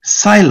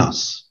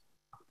 Silas,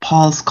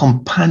 Paul's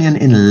companion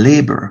in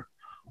labor,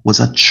 was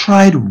a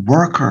tried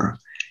worker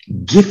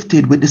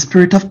gifted with the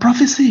spirit of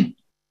prophecy.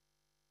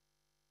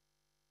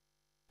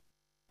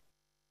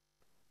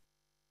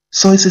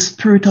 So it's the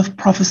spirit of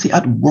prophecy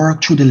at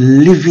work through the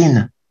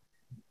living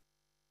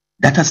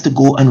that has to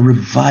go and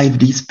revive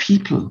these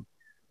people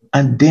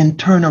and then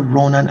turn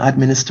around and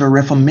administer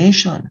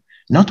reformation,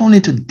 not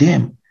only to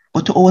them,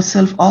 but to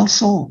ourselves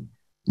also.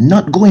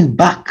 Not going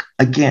back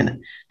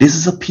again. This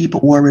is a people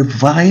who are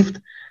revived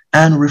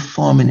and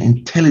reforming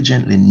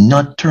intelligently,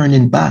 not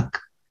turning back.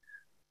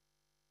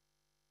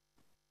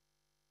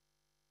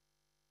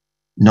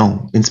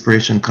 No,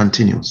 inspiration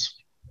continues.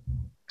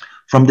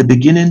 From the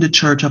beginning, the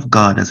Church of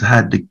God has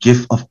had the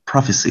gift of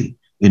prophecy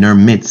in her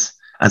midst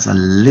as a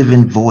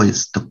living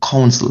voice to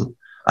counsel,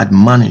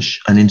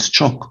 admonish, and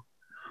instruct.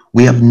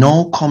 We have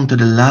now come to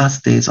the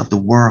last days of the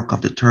work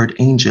of the third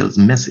angel's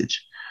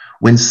message,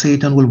 when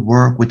Satan will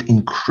work with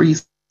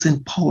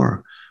increasing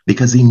power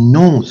because he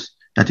knows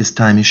that his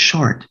time is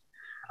short.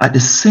 At the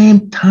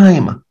same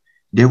time,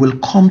 there will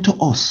come to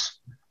us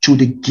through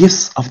the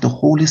gifts of the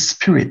Holy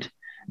Spirit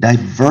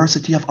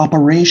diversity of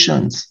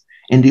operations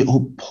in the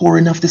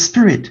outpouring of the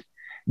Spirit.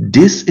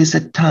 This is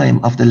a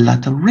time of the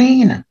latter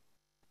rain,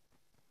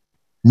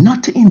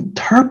 not to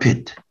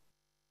interpret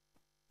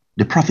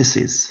the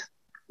prophecies,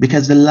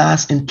 because the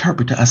last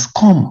interpreter has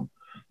come.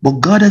 But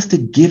God has to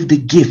give the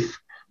gift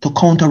to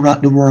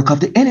counteract the work of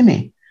the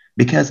enemy,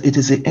 because it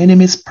is the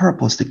enemy's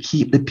purpose to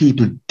keep the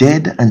people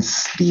dead and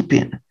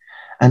sleeping.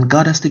 And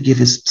God has to give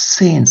his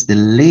saints, the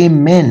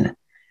laymen,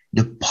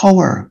 the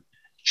power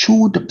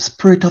through the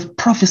spirit of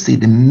prophecy,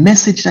 the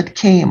message that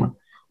came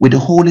with the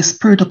Holy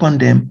Spirit upon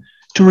them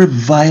to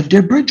revive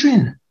their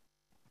brethren.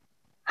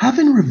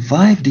 Having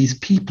revived these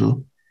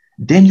people,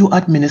 then you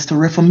administer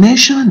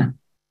reformation.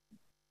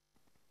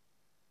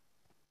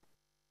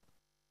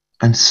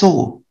 And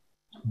so,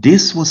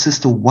 this was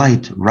Sister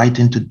White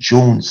writing to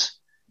Jones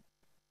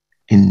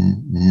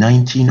in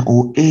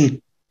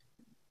 1908.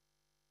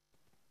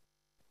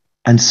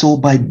 And so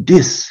by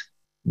this,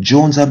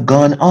 Jones have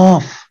gone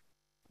off.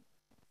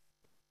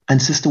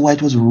 And Sister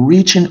White was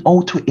reaching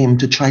out to him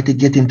to try to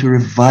get him to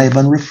revive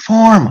and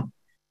reform.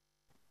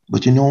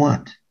 But you know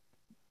what?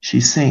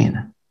 She's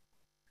saying,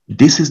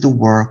 this is the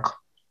work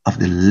of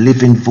the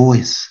living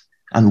voice.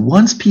 And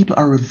once people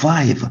are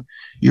revived,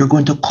 you're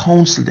going to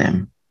counsel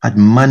them,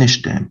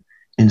 admonish them,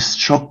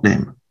 instruct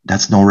them.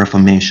 That's no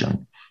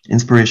reformation.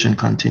 Inspiration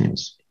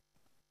continues.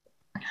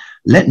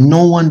 Let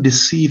no one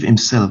deceive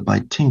himself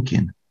by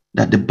thinking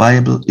that the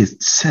Bible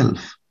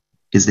itself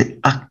is the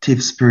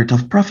active spirit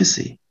of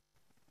prophecy.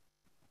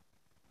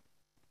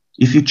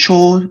 If you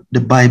throw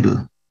the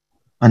Bible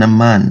on a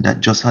man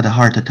that just had a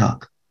heart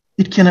attack,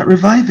 it cannot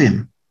revive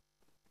him.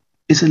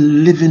 It's a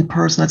living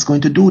person that's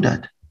going to do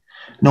that.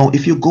 Now,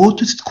 if you go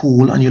to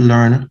school and you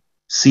learn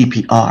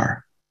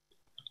CPR,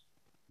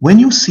 when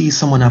you see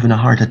someone having a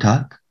heart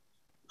attack,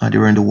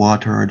 they're in the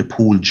water or the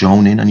pool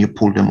drowning and you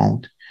pull them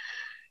out,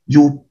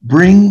 you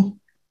bring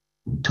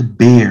to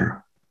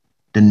bear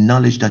the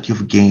knowledge that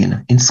you've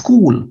gained in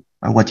school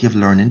or what you've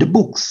learned in the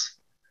books.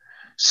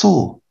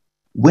 So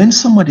when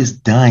somebody is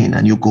dying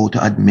and you go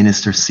to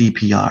administer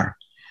CPR,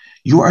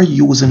 you are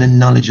using the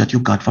knowledge that you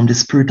got from the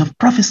spirit of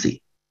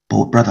prophecy,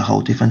 both Brother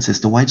Houghton and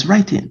Sister White's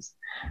writings,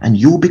 and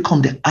you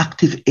become the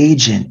active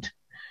agent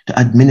to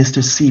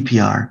administer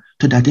CPR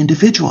to that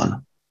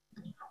individual.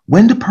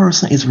 When the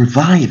person is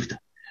revived,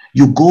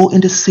 you go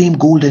in the same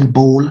golden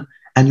bowl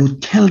and you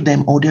tell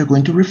them how they're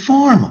going to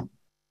reform.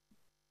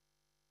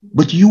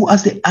 But you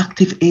as the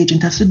active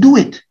agent has to do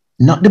it,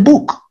 not the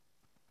book.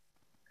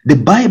 The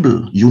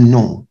Bible, you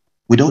know,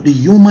 without the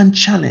human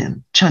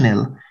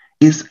channel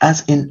is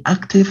as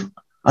inactive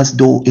as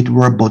though it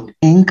were but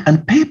ink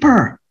and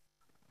paper.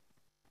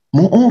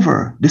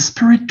 Moreover, the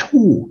Spirit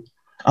too,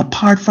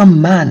 apart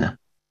from man,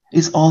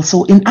 is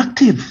also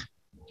inactive.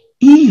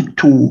 He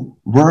too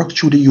works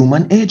through the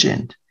human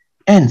agent.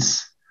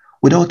 Hence,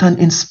 without an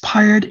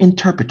inspired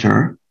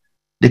interpreter,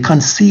 the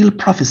concealed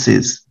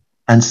prophecies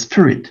and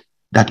spirit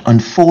that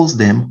unfolds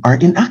them are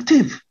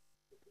inactive.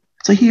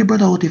 So here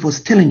Brother Otif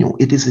was telling you,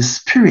 it is the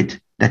spirit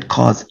that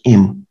caused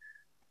him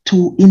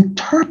to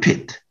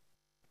interpret.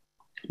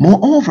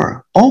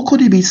 Moreover, how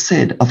could it be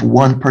said of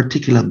one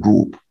particular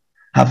group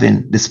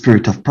having the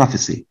spirit of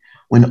prophecy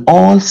when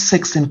all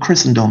sects in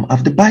Christendom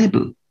have the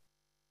Bible?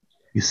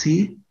 You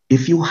see,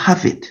 if you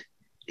have it,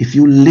 if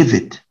you live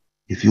it,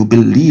 if you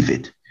believe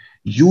it,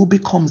 you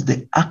becomes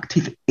the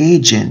active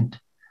agent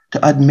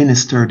to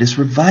administer this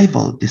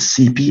revival, this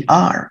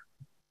CPR.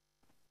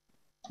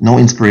 Now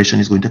inspiration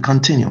is going to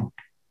continue.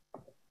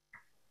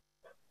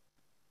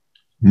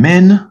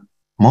 Men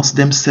must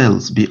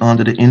themselves be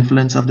under the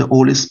influence of the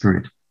Holy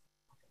Spirit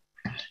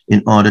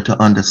in order to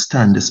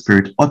understand the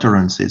Spirit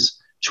utterances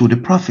through the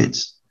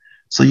prophets.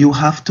 So you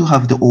have to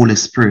have the Holy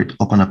Spirit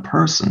upon a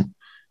person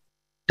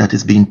that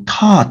is being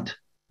taught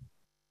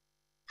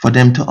for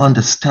them to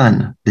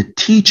understand the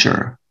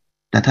teacher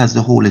that has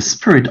the Holy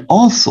Spirit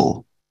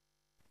also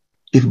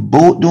If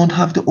both don't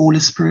have the Holy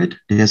Spirit,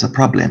 there's a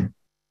problem.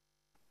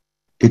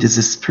 It is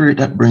the Spirit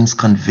that brings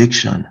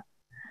conviction.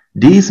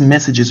 These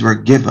messages were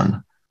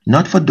given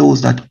not for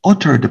those that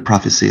uttered the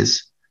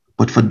prophecies,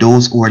 but for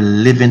those who are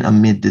living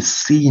amid the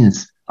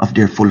scenes of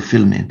their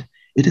fulfillment.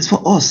 It is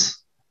for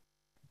us.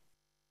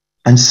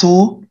 And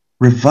so,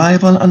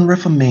 revival and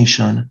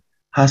reformation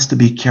has to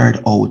be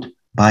carried out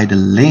by the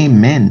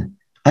laymen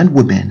and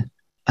women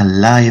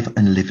alive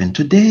and living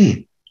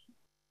today.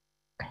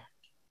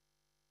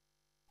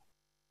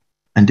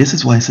 And this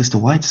is why Sister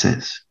White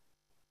says,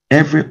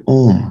 every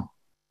home,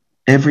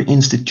 every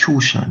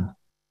institution,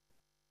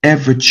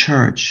 every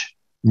church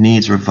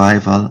needs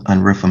revival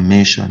and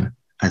reformation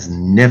as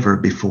never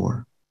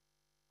before.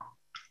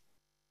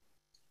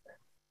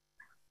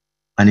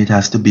 And it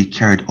has to be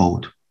carried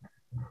out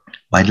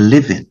by the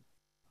living.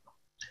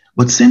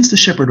 But since the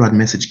shepherd rod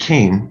message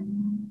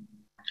came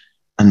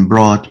and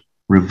brought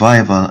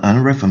revival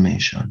and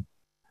reformation,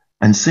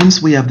 and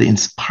since we have the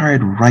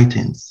inspired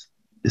writings,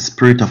 the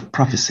spirit of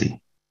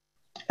prophecy,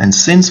 and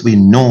since we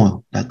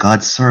know that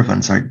God's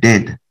servants are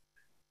dead,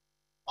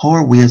 how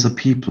are we as a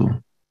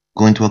people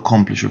going to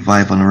accomplish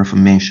revival and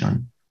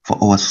reformation for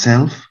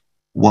ourselves?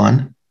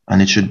 One,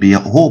 and it should be a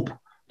hope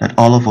that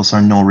all of us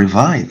are now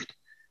revived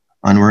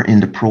and we're in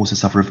the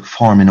process of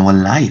reforming our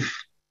life.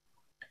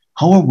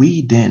 How are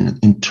we then,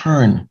 in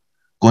turn,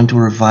 going to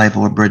revive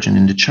our brethren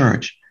in the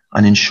church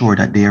and ensure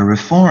that they are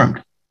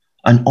reformed?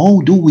 And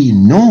how do we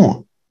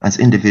know as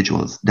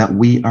individuals that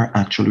we are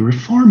actually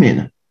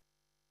reforming?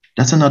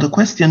 That's another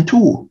question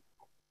too.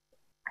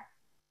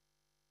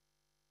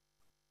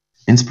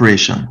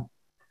 Inspiration.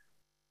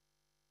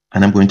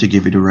 And I'm going to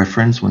give you the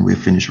reference when we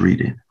finish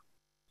reading.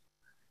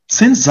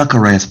 Since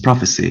Zechariah's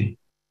prophecy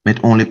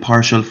met only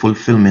partial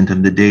fulfillment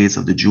of the days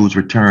of the Jews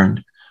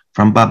returned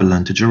from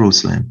Babylon to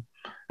Jerusalem,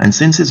 and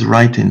since his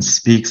writing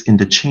speaks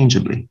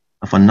interchangeably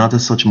of another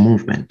such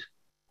movement,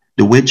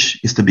 the which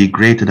is to be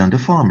greater than the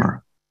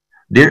former,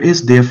 there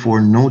is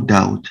therefore no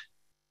doubt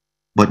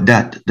but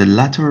that the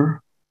latter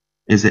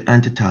is the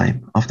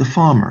antitype of the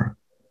former.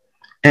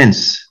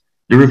 Hence,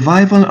 the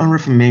revival and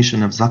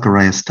reformation of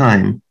Zechariah's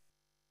time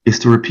is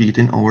to repeat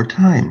in our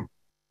time.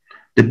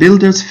 The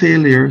builders'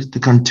 failure to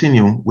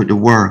continue with the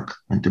work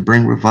and to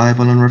bring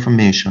revival and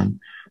reformation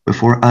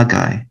before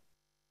Haggai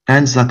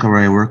and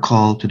Zechariah were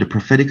called to the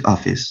prophetic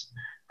office,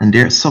 and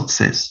their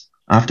success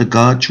after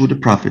God through the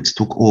prophets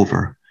took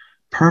over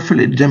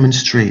perfectly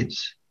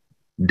demonstrates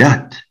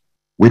that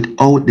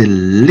without the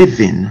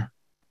living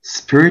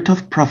spirit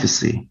of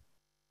prophecy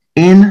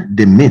in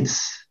the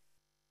midst,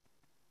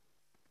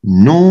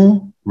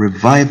 no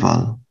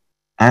revival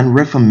and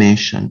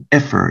reformation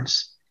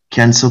efforts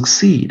can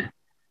succeed.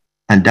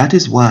 And that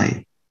is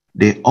why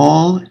they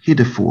all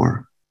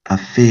heretofore have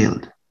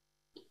failed.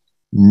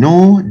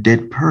 No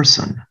dead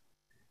person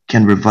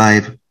can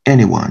revive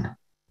anyone.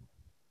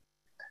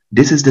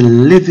 This is the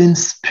living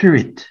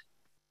spirit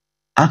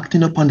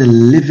acting upon the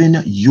living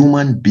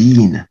human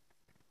being,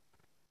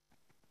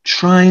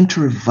 trying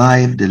to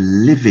revive the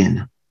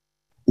living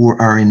who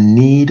are in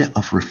need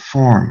of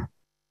reform.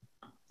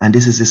 And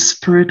this is the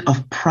spirit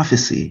of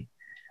prophecy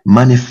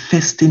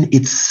manifesting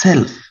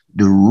itself,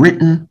 the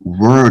written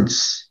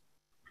words,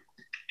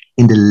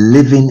 in the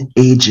living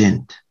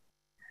agent,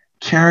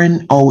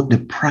 carrying out the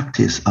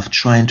practice of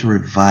trying to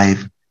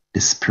revive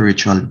the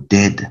spiritual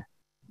dead.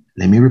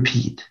 Let me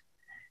repeat.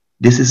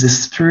 This is the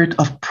spirit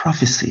of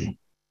prophecy,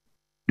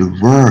 the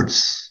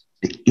words,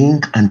 the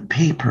ink and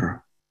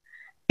paper,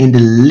 in the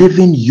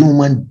living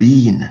human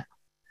being,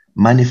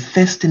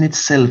 manifesting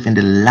itself in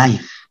the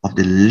life of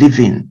the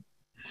living,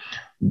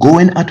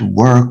 going at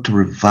work to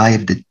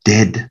revive the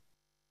dead.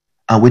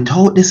 And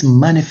without this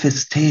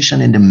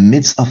manifestation in the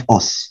midst of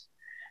us,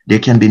 there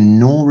can be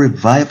no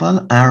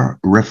revival or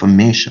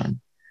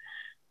reformation.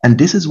 And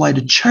this is why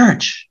the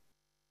church,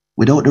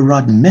 without the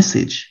rod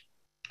message,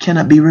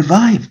 cannot be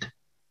revived.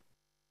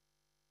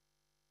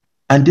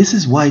 And this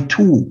is why,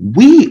 too,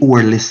 we who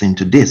are listening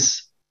to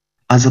this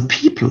as a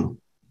people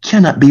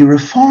cannot be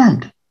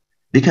reformed.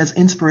 Because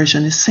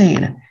inspiration is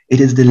saying it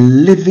is the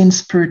living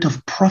spirit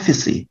of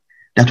prophecy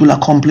that will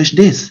accomplish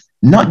this,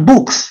 not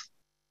books.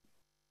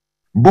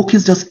 Book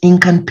is just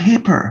ink and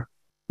paper.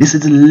 This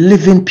is the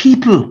living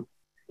people.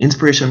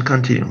 Inspiration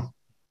continue.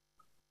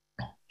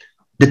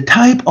 The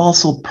type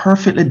also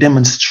perfectly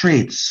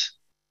demonstrates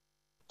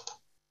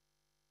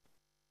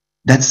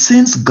that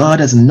since God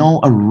has now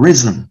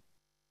arisen,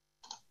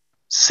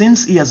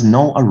 since he has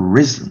now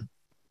arisen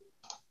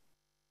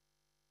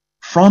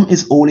from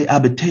his holy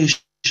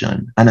habitation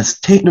and has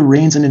taken the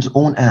reins in his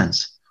own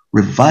hands,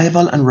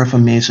 revival and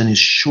reformation is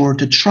sure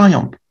to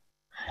triumph.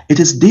 It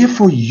is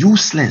therefore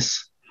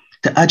useless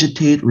to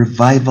agitate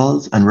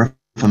revivals and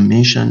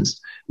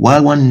reformations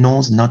while one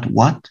knows not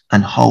what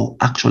and how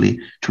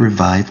actually to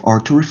revive or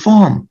to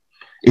reform.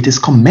 It is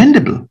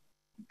commendable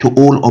to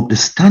hold up the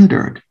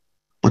standard,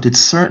 but it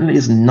certainly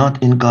is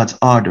not in God's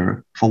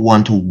order for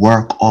one to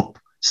work up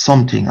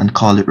something and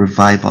call it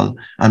revival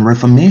and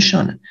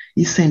reformation.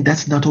 He's saying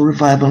that's not how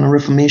revival and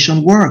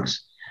reformation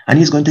works. And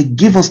he's going to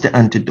give us the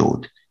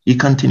antidote. He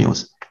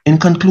continues, in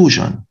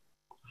conclusion,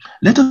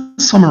 let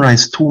us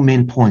summarize two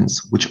main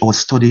points which our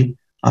study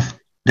of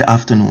the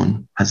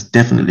afternoon has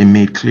definitely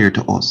made clear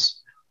to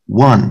us.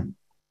 One,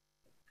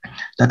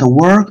 that a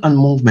work and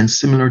movement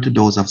similar to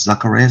those of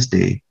Zachariah's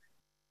day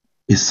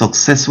is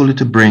successfully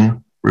to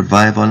bring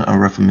revival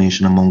and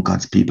reformation among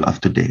God's people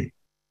of today.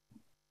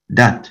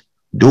 That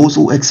those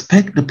who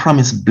expect the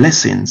promised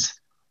blessings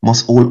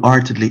must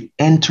wholeheartedly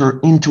enter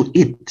into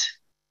it.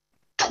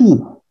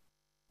 Two,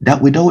 that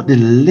without the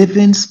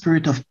living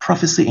spirit of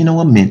prophecy in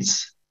our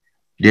midst,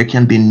 there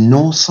can be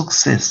no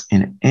success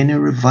in any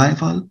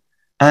revival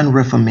and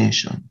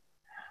reformation.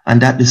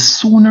 And that the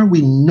sooner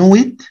we know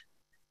it,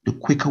 the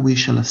quicker we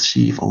shall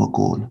achieve our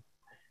goal.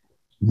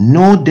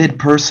 No dead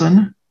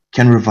person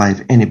can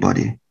revive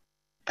anybody,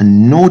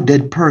 and no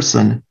dead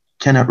person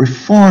cannot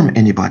reform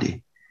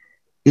anybody.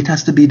 It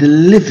has to be the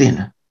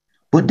living.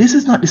 But this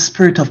is not the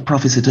spirit of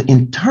prophecy to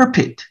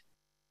interpret.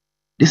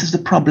 This is the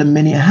problem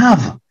many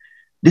have.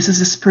 This is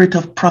the spirit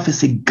of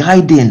prophecy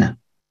guiding.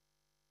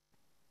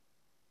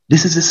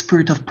 This is the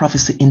spirit of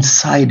prophecy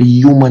inside the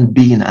human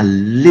being, a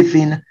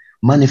living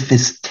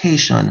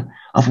manifestation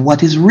of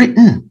what is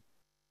written.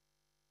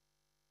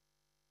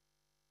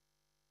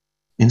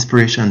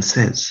 Inspiration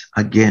says,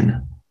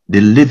 again,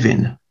 the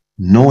living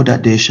know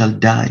that they shall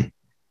die,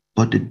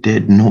 but the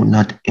dead know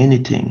not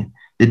anything.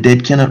 The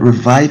dead cannot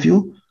revive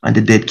you, and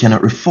the dead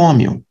cannot reform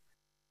you.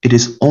 It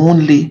is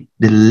only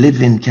the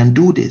living can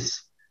do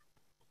this.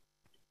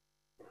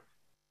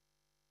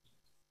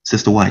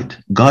 Sister White,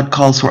 God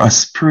calls for a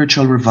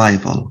spiritual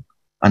revival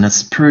and a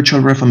spiritual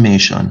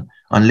reformation.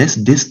 Unless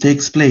this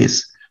takes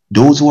place,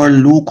 those who are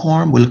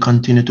lukewarm will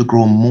continue to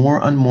grow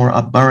more and more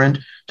abhorrent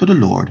to the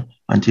Lord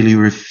until he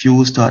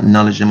refuses to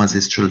acknowledge them as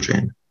his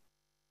children.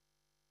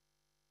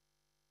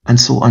 And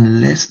so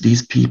unless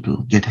these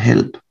people get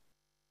help,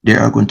 they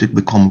are going to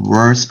become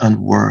worse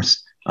and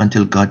worse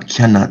until God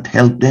cannot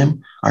help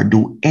them or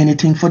do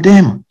anything for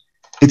them.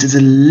 It is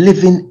the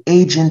living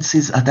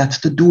agencies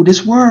attached to do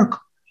this work.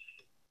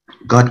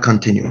 God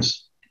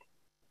continues.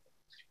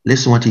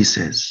 Listen what he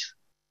says.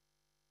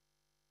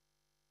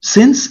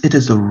 Since it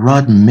is the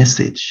rod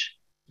message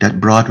that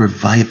brought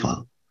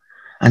revival,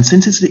 and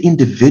since it's the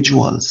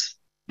individuals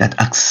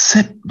that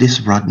accept this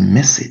rod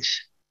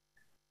message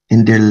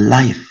in their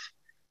life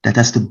that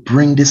has to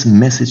bring this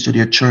message to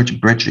their church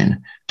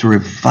brethren to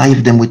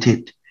revive them with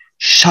it,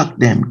 shock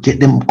them, get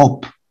them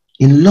up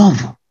in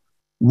love.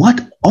 What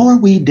are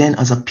we then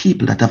as a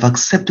people that have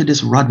accepted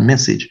this rod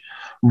message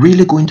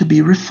really going to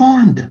be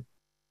reformed?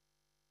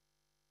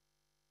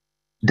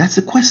 That's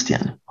the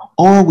question.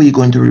 Are we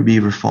going to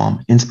be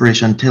reformed?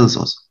 Inspiration tells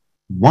us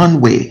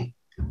one way.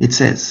 It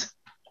says,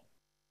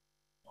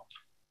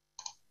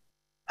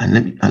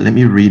 and let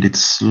me read it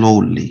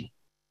slowly.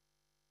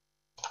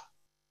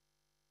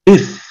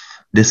 If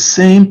the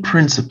same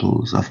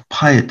principles of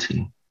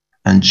piety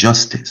and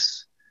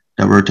justice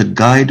that were to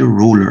guide the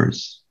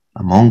rulers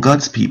among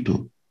God's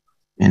people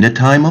in the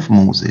time of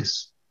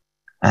Moses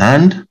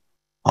and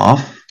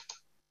of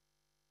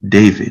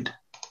David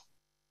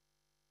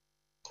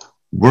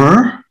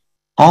were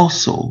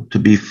also to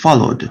be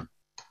followed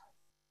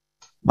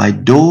by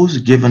those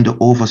given the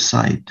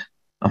oversight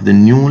of the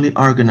newly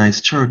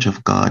organized Church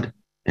of God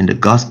in the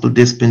Gospel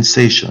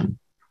Dispensation,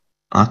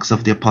 Acts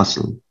of the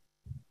Apostle,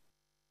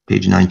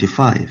 page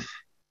 95.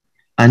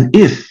 And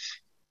if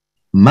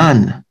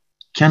man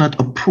cannot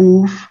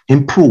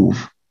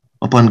improve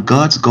upon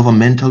God's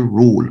governmental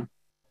rule,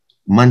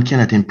 man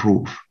cannot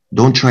improve.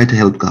 Don't try to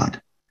help God.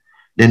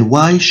 Then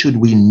why should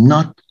we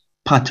not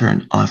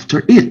pattern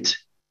after it?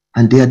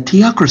 And they had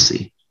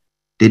theocracy.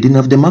 They didn't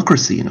have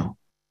democracy, you know.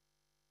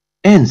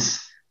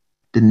 Hence,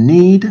 the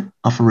need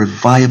of a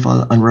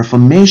revival and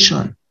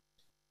reformation.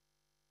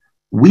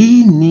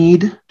 We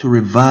need to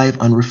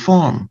revive and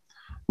reform.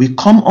 We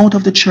come out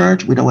of the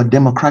church with our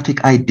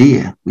democratic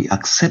idea. We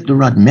accept the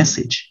right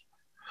message.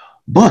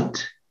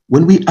 But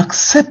when we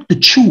accept the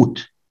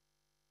truth,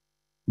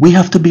 we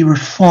have to be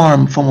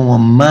reformed from our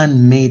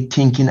man-made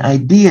thinking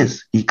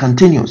ideas. He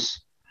continues,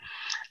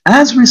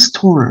 as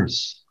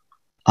restorers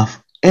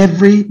of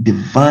every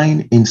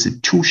divine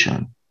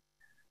institution,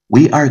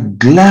 we are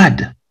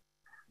glad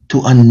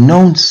to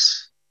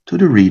announce to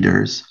the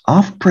readers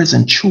of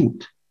present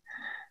truth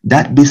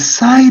that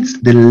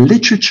besides the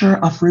literature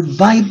of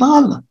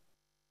revival,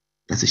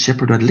 that's the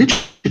shepherd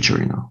literature,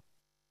 you know,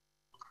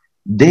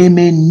 they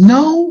may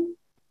now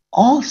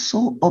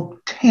also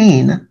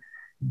obtain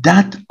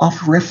that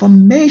of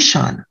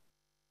Reformation,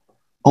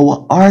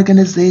 our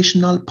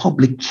organizational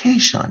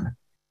publication,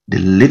 the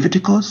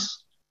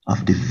Leviticus of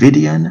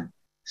Davidian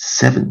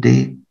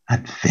Seventh-day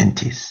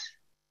Adventists.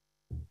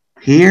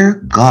 Here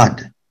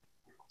God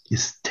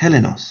is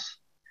telling us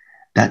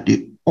that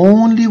the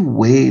only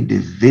way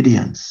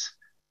Davidians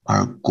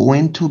are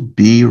going to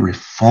be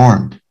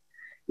reformed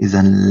is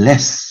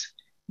unless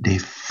they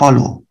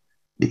follow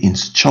the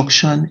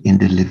instruction in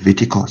the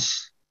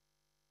Leviticus.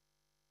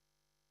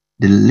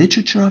 The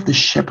literature of the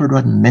shepherd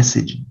rod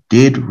message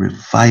did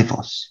revive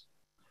us,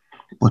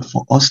 but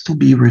for us to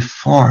be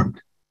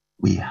reformed,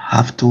 we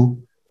have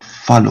to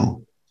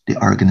follow the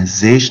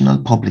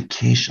organizational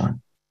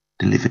publication,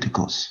 the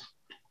Leviticus.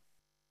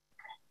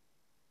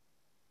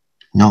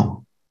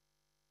 Now,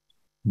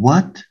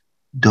 what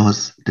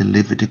does the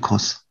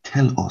Leviticus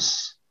tell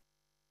us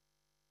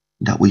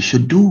that we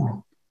should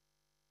do?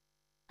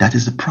 That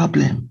is the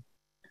problem.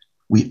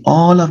 We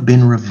all have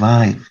been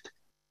revived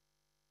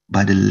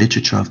by the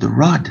literature of the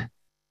rod.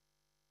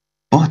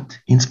 But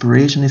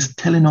inspiration is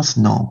telling us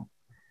now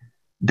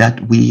that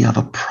we have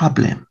a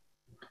problem.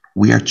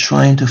 We are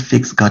trying to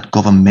fix God's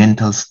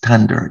governmental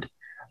standard,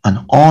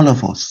 and all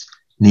of us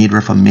need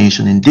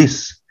reformation in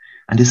this.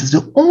 And this is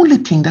the only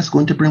thing that's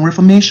going to bring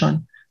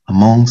reformation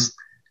amongst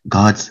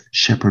God's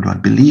shepherd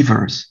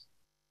believers.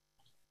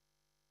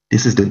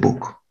 This is the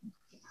book.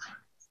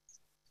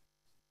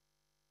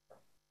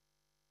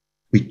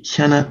 We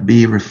cannot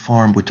be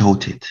reformed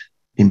without it.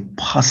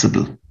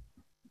 Impossible.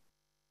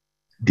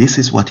 This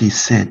is what he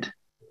said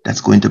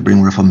that's going to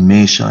bring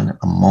reformation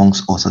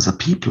amongst us as a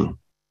people.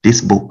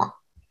 This book.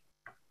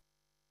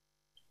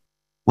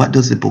 What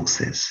does the book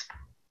says?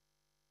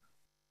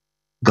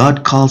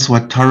 God calls for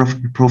a thorough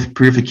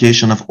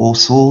purification of all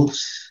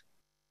souls.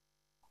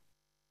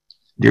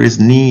 There is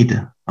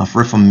need of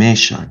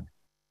reformation.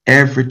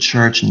 Every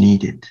church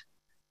needs it.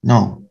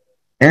 No,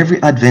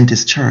 every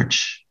Adventist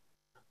church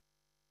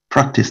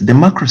practice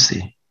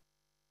democracy.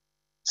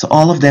 So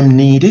all of them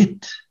need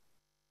it.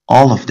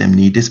 All of them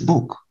need this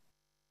book.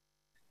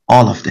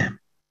 All of them.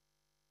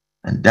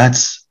 And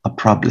that's a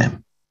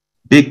problem.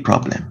 Big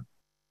problem.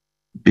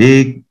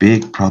 Big,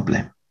 big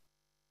problem.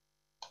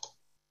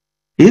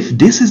 If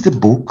this is the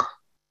book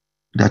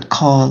that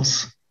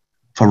calls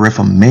for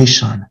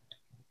reformation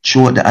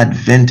throughout the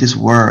Adventist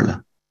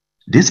world,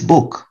 this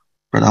book,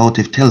 Brother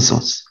Houtif tells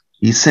us,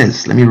 he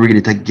says, let me read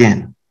it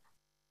again.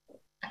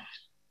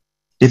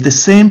 If the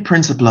same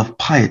principle of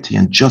piety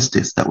and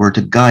justice that were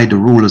to guide the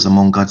rulers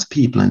among God's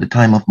people in the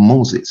time of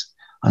Moses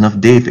and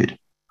of David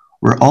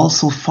were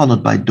also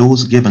followed by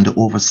those given the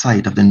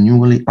oversight of the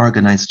newly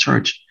organized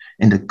church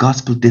in the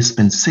gospel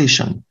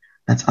dispensation,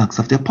 that's Acts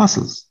of the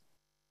Apostles,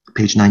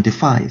 page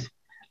 95.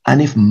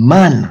 And if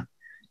man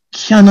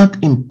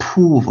cannot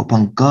improve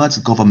upon God's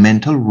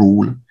governmental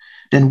rule,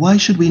 then why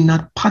should we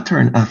not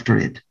pattern after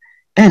it?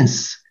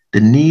 Hence, the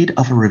need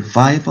of a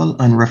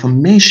revival and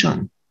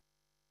reformation.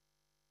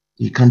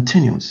 He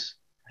continues,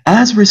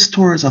 as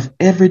restorers of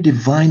every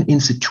divine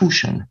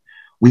institution,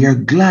 we are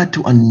glad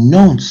to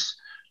announce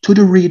to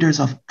the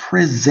readers of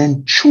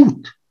present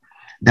truth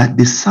that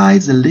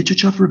besides the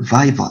literature of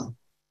revival,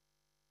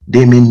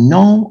 they may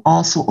now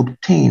also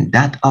obtain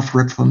that of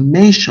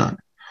reformation,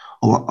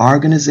 our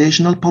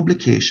organizational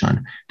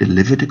publication, the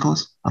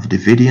Leviticus of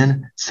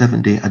Davidian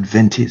Seventh-day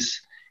Adventists.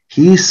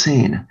 He is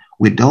saying,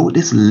 without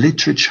this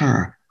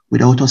literature,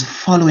 without us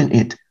following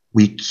it,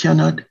 we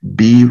cannot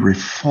be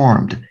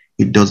reformed.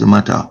 It doesn't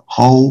matter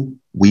how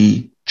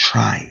we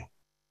try.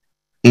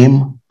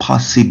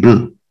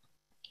 Impossible.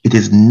 It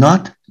is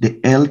not the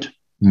health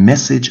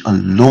message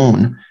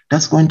alone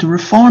that's going to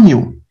reform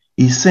you.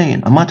 He's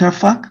saying, a matter of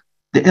fact,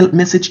 the health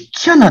message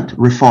cannot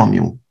reform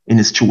you in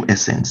its true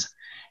essence.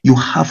 You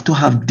have to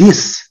have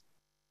this.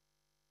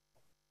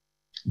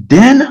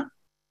 Then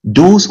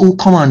those who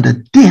come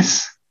under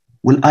this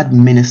will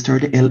administer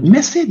the health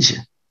message.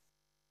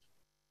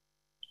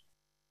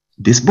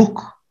 This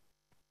book.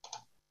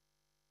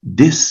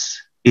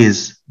 This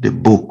is the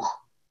book.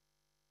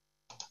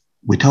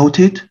 Without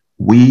it,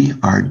 we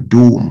are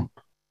doomed.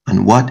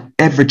 And what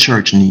every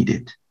church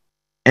needed,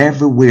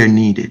 everywhere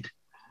needed.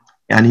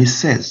 And he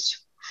says,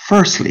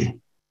 firstly,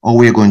 how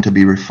we are going to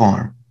be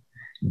reformed.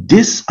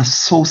 This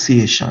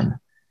association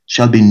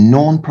shall be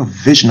known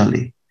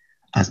provisionally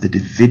as the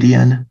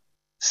Davidian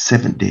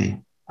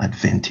Seventh-day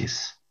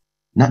Adventists.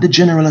 Not the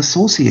general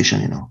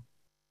association, you know.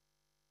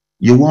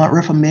 You want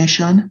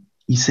reformation?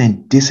 He's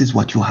saying this is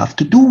what you have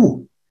to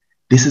do.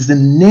 This is the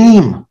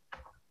name.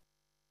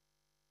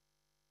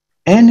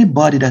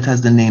 Anybody that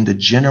has the name, the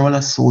General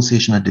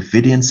Association of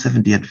Davidian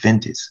Seventh-day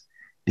Adventists,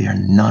 they are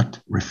not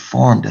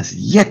reformed as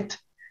yet.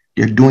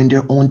 They're doing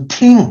their own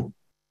thing.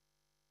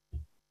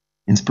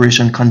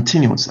 Inspiration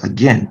continues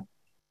again.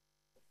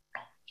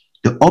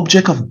 The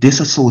object of this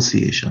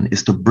association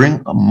is to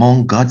bring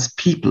among God's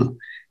people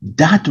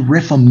that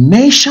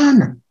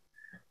reformation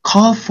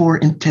called for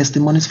in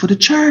testimonies for the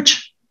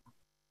church.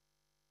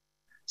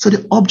 So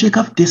the object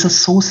of this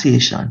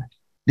association,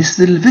 this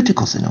is the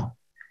Leviticus, you know.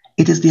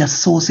 It is the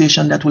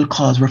association that will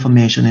cause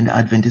reformation in the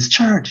Adventist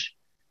church.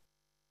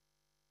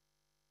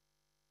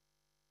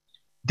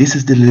 This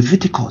is the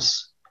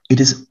Leviticus. It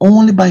is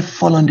only by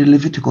following the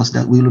Leviticus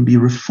that we will be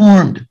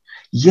reformed.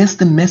 Yes,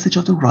 the message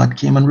of the rod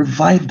came and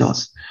revived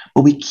us,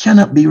 but we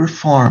cannot be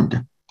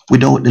reformed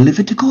without the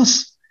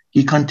Leviticus.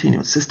 He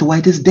continues, Sister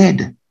White is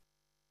dead.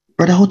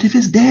 Brother Houtif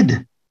is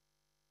dead.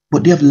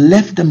 But they have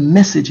left the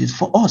messages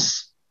for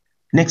us.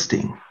 Next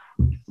thing,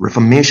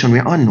 reformation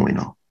we're on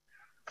now.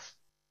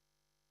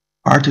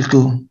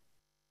 Article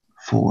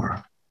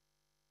 4,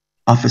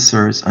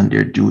 Officers and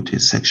their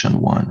duties, Section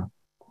 1.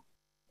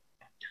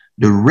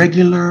 The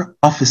regular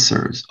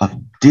officers of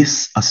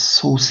this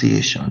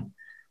association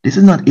This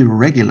is not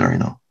irregular,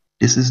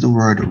 This is the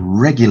word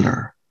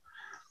regular.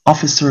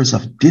 Officers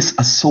of this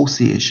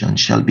association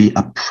shall be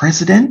a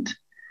president,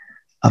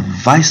 a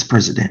vice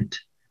president,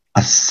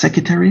 a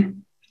secretary,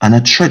 and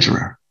a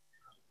treasurer.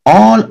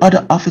 All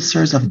other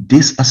officers of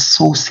this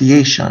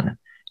association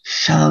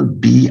shall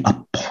be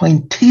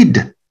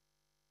appointed,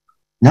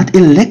 not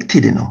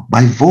elected,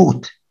 by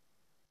vote.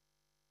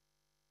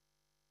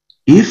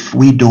 If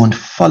we don't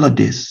follow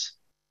this,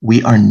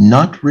 we are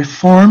not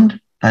reformed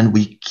and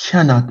we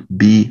cannot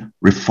be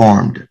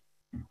reformed.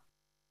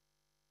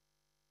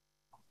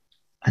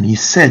 And he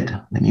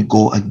said, let me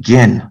go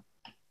again.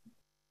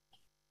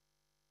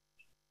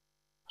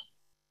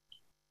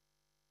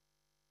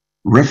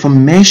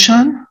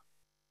 Reformation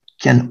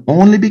can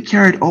only be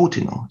carried out,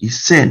 He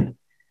said,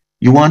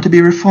 you want to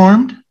be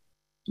reformed?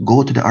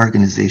 Go to the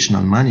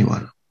organizational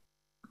manual,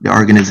 the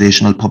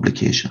organizational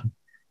publication.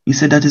 He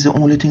said that is the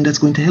only thing that's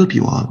going to help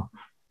you all.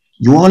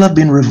 You all have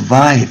been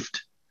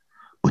revived,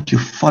 but you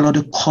follow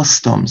the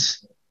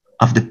customs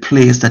of the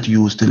place that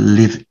you used to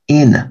live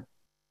in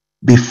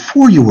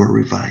before you were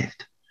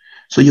revived.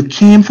 So you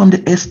came from the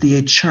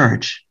SDA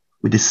church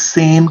with the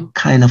same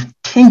kind of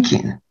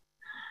thinking.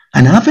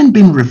 And having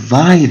been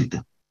revived,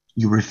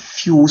 you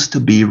refuse to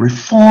be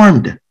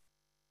reformed.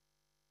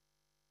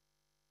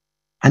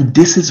 And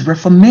this is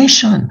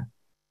reformation.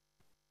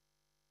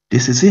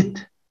 This is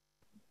it.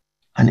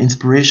 And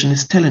inspiration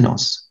is telling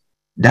us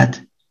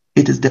that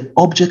it is the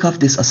object of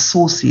this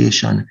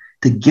association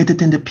to get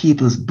it in the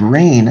people's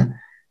brain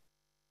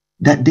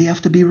that they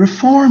have to be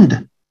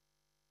reformed.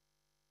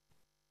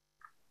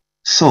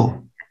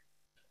 So,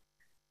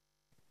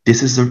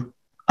 this is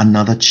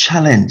another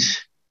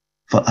challenge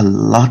for a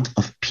lot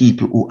of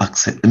people who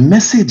accept the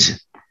message.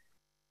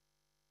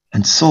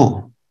 And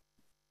so,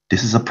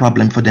 this is a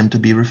problem for them to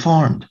be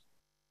reformed.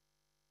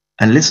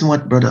 And listen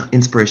what Brother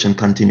Inspiration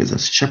continues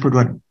as Shepherd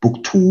Word,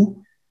 Book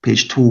 2,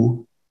 page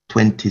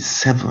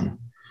 227.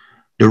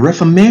 The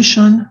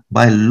Reformation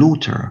by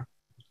Luther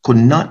could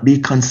not be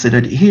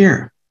considered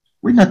here.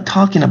 We're not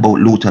talking about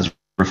Luther's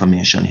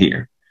Reformation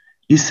here.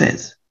 He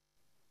says,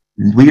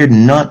 we are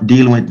not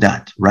dealing with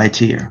that right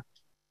here.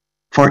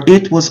 For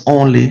it was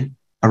only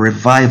a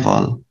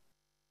revival.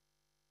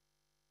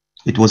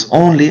 It was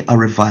only a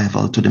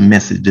revival to the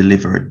message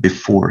delivered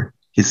before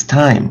his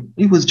time.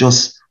 It was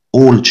just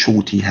old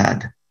truth he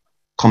had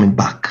coming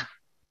back.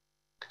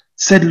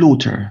 Said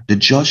Luther, the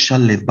just shall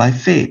live by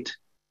faith.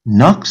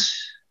 Knox,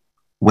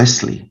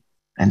 Wesley,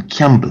 and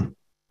Campbell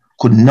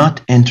could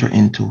not enter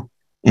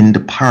in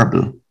the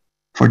parable,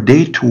 for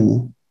they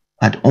too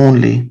had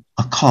only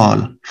a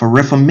call for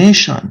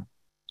reformation.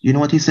 You know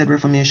what he said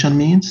reformation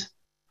means?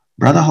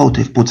 Brother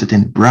Houteff puts it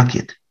in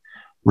bracket.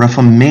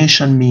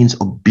 Reformation means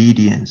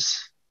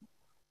obedience.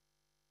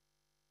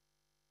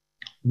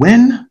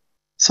 When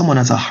someone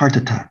has a heart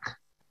attack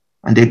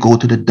and they go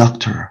to the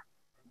doctor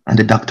and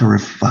the doctor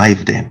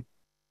revives them,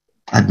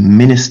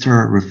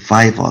 administer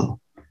revival,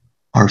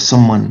 or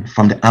someone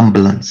from the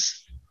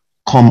ambulance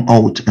come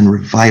out and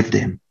revive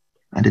them,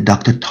 and the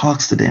doctor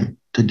talks to them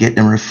to get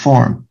them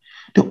reformed.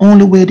 The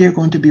only way they're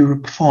going to be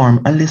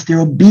reformed unless they're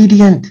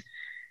obedient.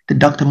 The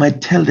doctor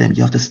might tell them,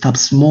 you have to stop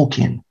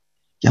smoking,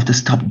 you have to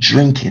stop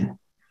drinking.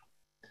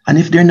 And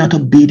if they're not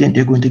obedient,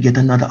 they're going to get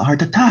another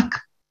heart attack.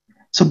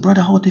 So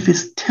Brother Houteff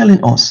is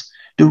telling us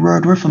the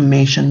word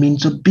reformation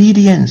means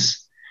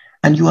obedience.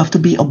 And you have to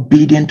be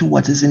obedient to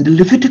what is in the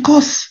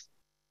Leviticus.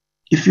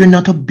 If you're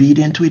not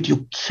obedient to it,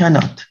 you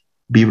cannot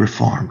be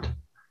reformed.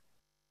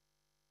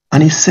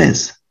 And he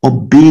says,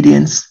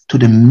 obedience to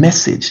the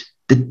message,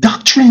 the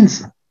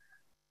doctrines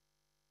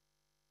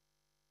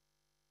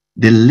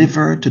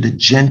delivered to the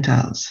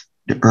Gentiles,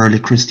 the early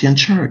Christian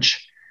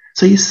church.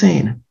 So he's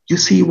saying, you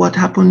see what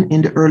happened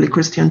in the early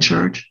Christian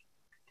church?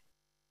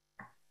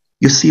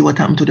 You see what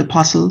happened to the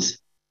apostles?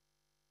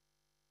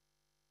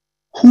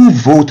 Who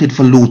voted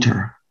for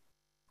Luther?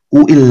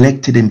 Who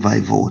elected him by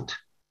vote?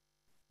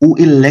 Who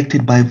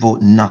elected by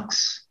vote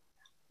Knox?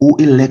 Who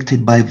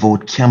elected by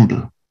vote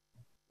Campbell?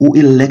 Who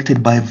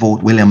elected by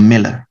vote William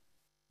Miller?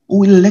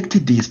 Who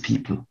elected these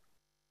people?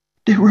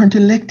 They weren't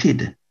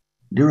elected.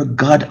 They were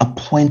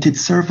God-appointed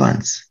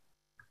servants.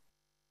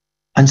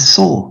 And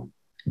so,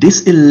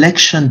 this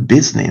election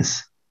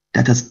business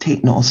that has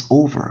taken us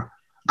over,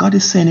 God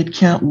is saying it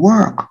can't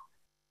work.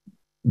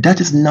 That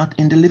is not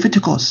in the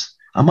Leviticus.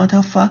 A matter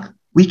of fact,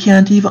 we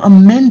can't even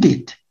amend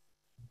it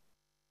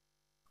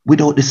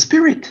without the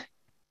Spirit.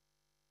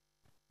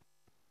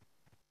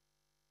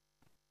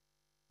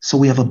 So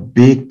we have a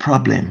big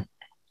problem.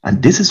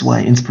 And this is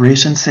why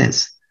inspiration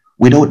says,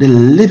 without the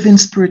living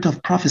spirit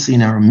of prophecy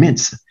in our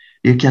midst,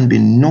 there can be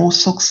no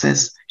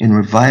success in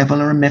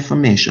revival or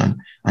reformation.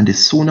 And the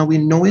sooner we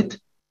know it,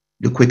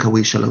 the quicker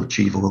we shall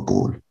achieve our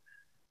goal.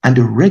 And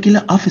the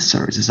regular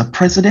officers is a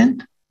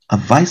president, a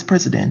vice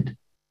president,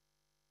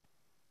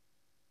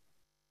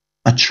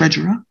 a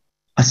treasurer,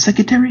 a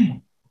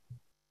secretary.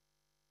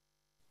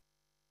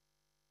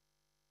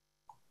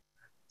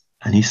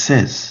 And he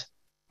says,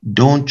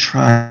 don't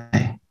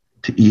try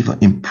to even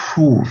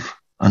improve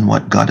on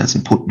what God has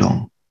put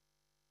down.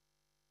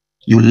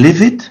 You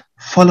live it,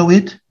 follow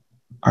it,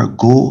 or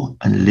go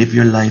and live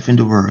your life in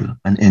the world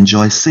and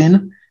enjoy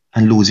sin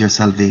and lose your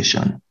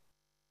salvation.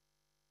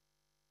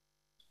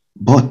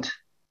 But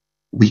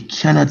we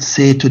cannot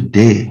say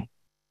today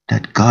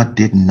that God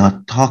did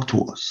not talk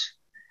to us.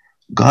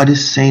 God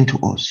is saying to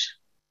us,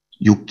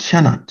 you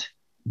cannot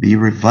be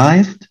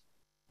revived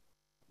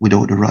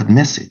without the rod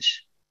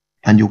message,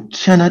 and you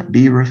cannot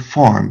be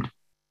reformed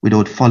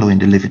without following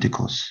the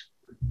Leviticus.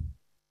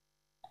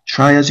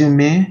 Try as you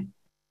may,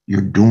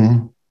 you're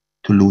doomed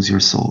to lose your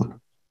soul.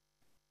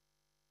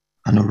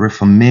 And a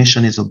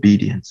reformation is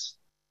obedience.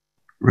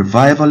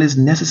 Revival is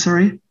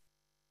necessary,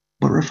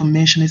 but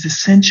reformation is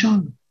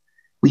essential.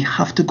 We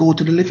have to go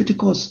to the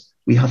Leviticus.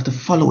 We have to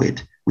follow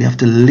it. We have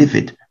to live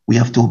it. We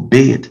have to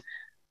obey it.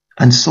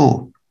 And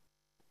so,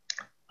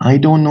 I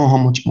don't know how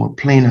much more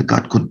plainer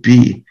God could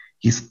be.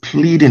 He's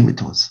pleading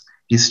with us.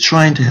 He's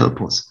trying to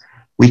help us.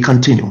 We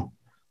continue.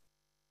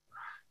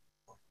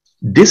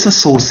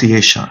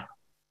 Disassociation,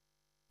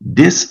 and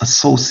this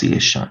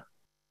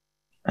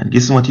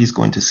is what he's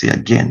going to say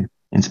again.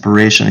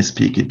 Inspiration is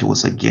speaking to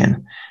us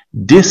again.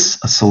 This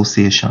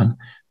association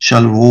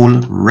shall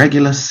hold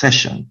regular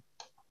sessions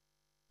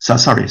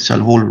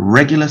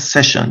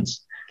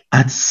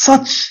at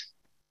such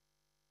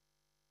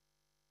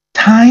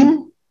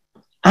time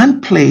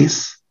and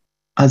place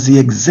as the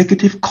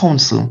executive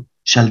council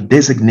shall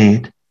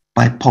designate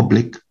by a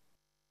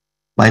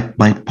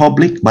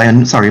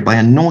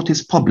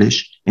notice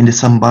published in the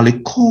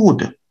symbolic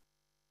code.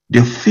 The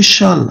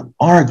official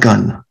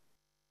organ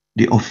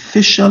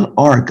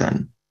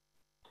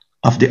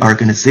of the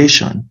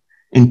organization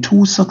in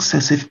 2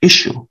 successive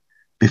issues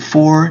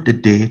before the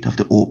date of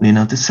the opening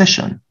of the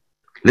session.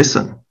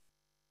 Listen.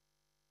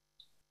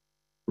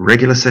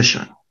 Regular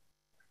session.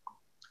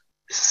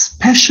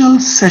 Special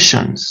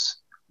sessions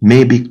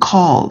may be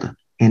called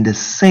in the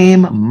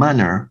same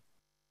manner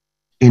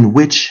in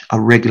which a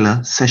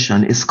regular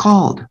session is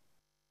called.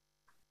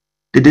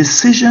 The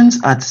decisions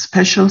at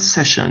special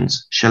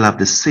sessions shall have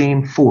the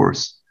same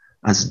force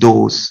as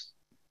those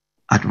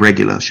at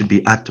regular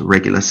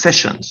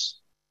sessions.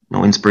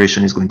 Now,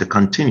 inspiration is going to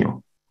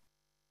continue.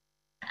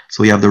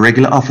 So you have the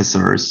regular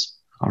officers,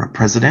 or a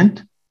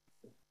president,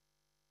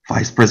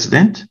 vice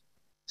president,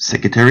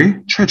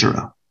 secretary,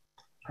 treasurer,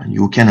 and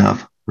you can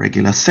have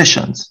regular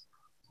sessions.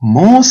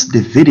 Most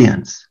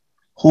Davidians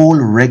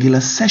hold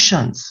regular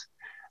sessions,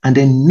 and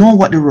they know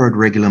what the word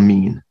regular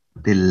means.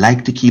 They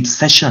like to keep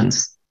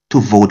sessions to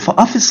vote for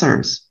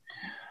officers.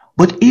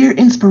 But here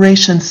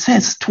inspiration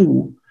says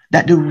too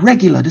that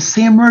the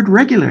same word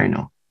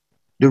regular,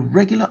 the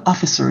regular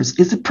officers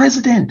is the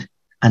president,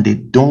 and they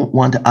don't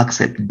want to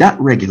accept that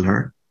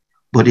regular,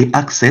 but they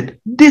accept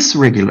this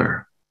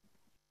regular.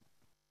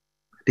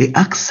 They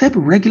accept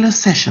regular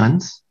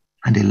sessions,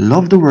 and they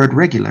love the word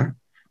regular,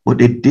 but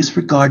they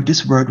disregard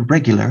this word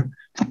regular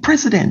for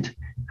president.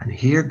 And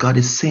here God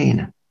is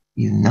saying,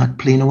 he's not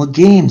playing our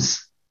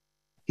games.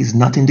 He's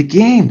not in the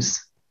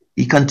games.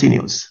 He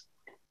continues.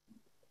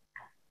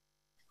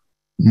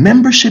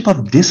 Membership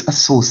of this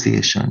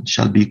association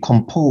shall be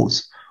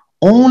composed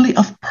only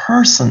of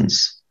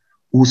persons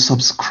who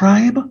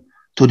subscribe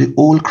to the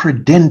old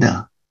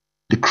credenda,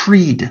 the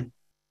creed,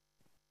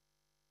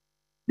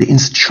 the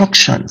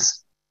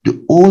instructions,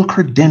 the old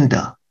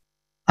credenda,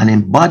 and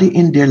embody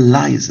in their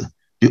lives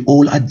the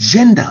old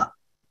agenda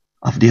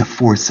of the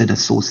aforesaid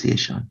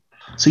association.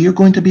 So you're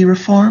going to be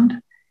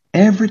reformed.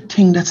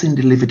 Everything that's in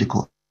the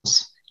Leviticus,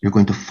 you're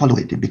going to follow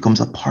it. It becomes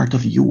a part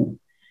of you.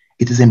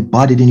 It is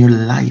embodied in your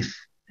life.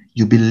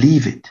 You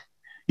believe it.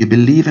 You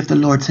believe if the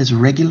Lord says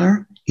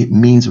regular, it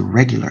means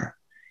regular.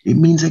 It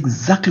means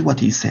exactly what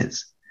he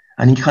says.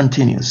 And he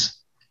continues.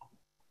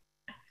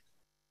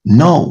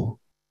 No,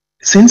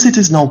 since it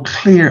is now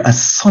clear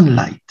as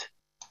sunlight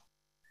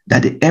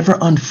that the ever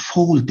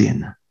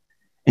unfolding,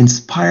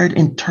 inspired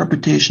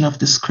interpretation of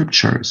the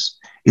scriptures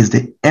is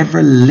the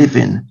ever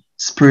living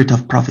spirit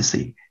of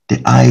prophecy,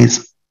 the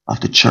eyes of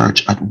the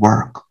church at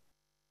work.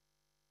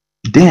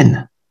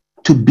 Then,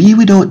 to be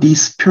without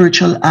these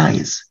spiritual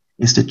eyes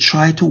is to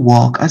try to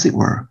walk, as it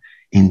were,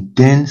 in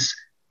dense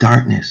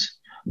darkness.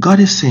 God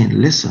is saying,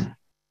 listen,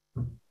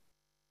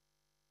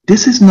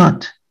 this is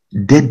not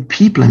dead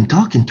people I'm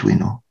talking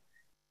to,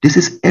 This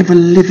is ever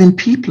living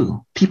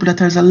people, people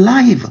that are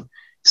alive,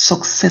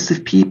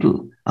 successive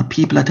people, are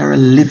people that are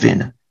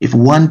living. If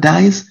one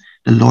dies,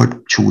 the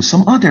Lord choose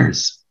some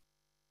others.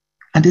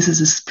 And this is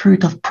the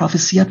spirit of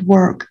prophecy at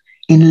work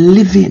in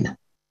living,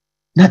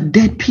 not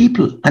dead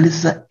people. And this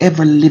is an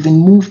ever living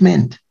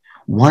movement.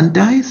 One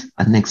dies,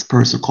 and next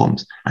person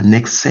comes, and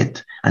next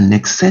set, and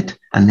next set,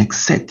 and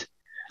next set.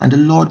 And the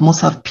Lord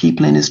must have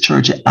people in his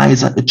church,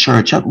 eyes at the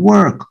church at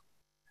work.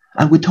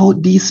 And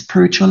without these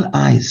spiritual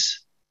eyes,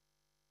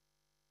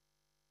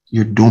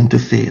 you're doomed to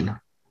fail.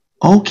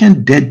 How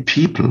can dead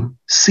people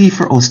see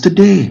for us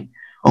today?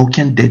 How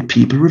can dead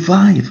people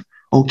revive?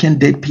 How can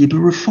dead people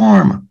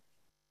reform?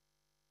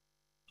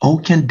 How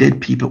can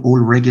dead people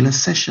hold regular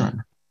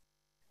session?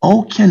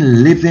 How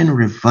can living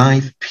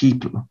revive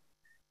people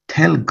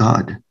tell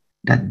God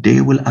that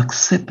they will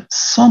accept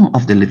some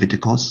of the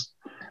Leviticus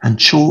and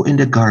throw in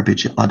the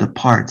garbage the other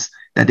parts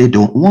that they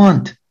don't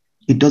want.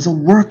 It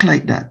doesn't work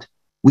like that.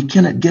 We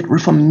cannot get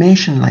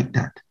reformation like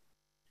that.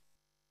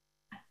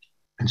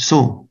 And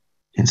so,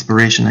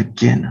 inspiration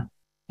again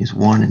is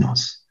warning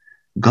us.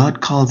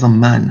 God calls a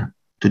man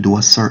to do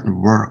a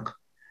certain work.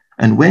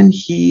 And when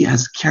he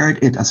has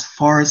carried it as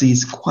far as he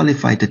is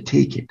qualified to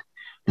take it,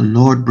 the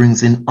Lord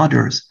brings in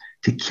others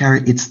to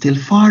carry it still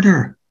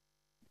farther.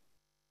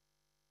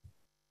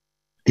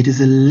 It is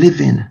a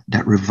living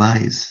that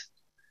revives.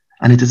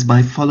 And it is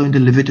by following the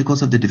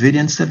Leviticus of the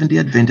Davidian Seventh-day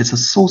Adventist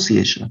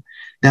Association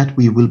that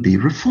we will be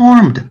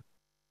reformed.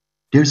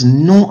 There's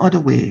no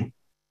other way.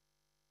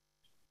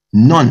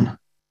 None.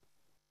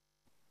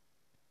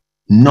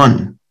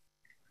 None.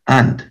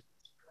 And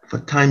for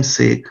time's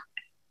sake,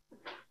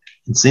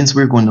 and since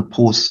we're going to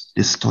post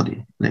this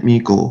study, let me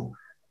go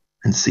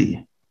and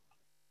see.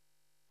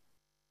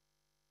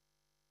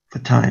 For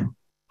time,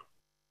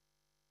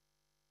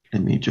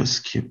 let me just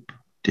skip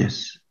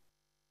this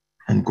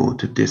and go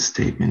to this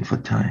statement for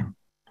time.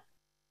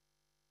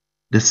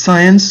 The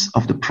science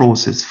of the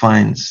process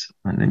finds,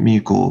 and let me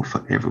go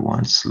for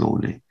everyone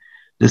slowly.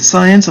 The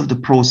science of the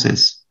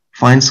process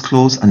finds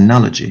close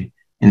analogy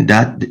in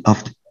that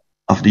of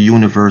the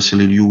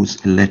universally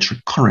used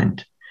electric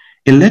current.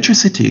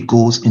 Electricity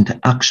goes into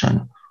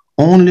action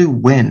only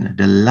when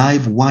the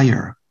live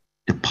wire,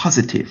 the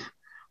positive,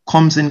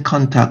 comes in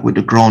contact with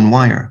the ground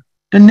wire,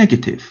 the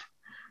negative.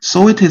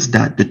 So it is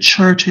that the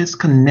church's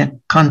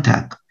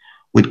contact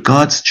with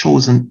God's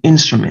chosen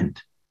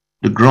instrument,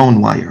 the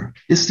ground wire,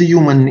 is the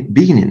human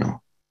being,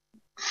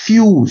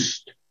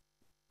 fused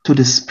to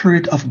the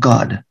Spirit of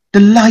God, the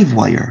live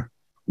wire,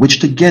 which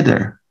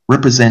together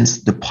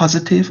represents the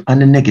positive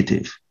and the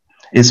negative,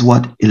 is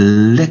what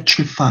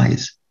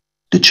electrifies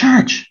the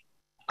church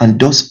and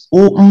thus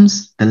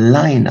opens the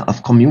line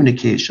of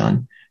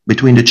communication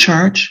between the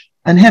church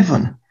and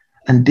heaven.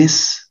 And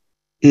this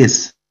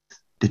is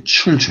the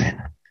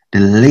children, the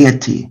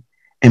laity,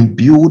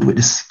 imbued with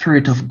the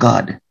Spirit of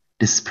God,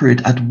 the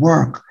Spirit at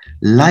work,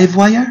 live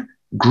wire,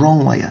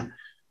 ground wire,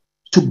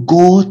 to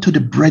go to the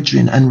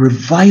brethren and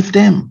revive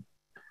them.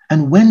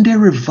 And when they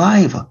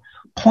revive,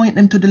 point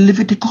them to the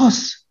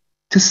Leviticus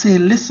to say,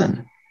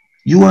 listen,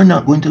 you are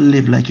not going to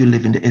live like you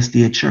live in the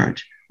SDA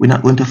church. We're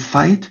not going to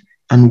fight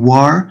and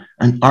war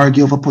and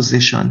argue over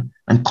position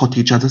and cut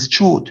each other's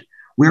throat.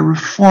 We're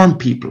reformed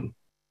people.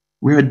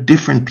 We're a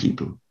different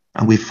people.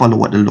 And we follow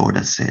what the Lord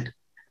has said.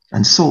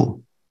 And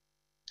so,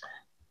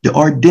 the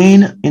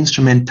ordained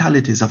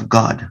instrumentalities of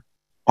God,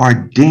 are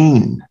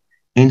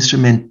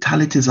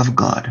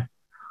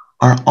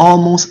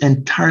almost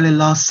entirely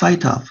lost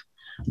sight of.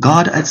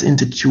 God has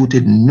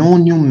instituted no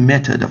new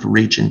method of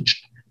reaching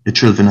the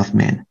children of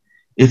men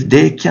if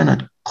they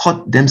cannot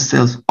cut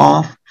themselves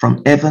off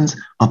from heaven's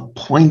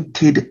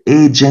appointed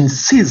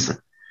agencies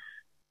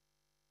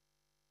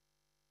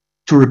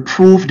to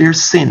reprove their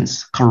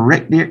sins,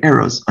 correct their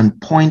errors,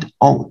 and point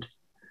out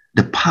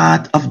the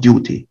path of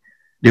duty.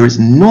 There is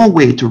no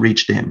way to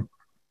reach them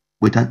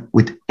with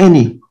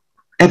any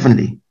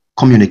heavenly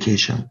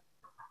communication.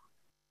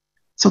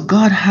 So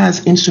God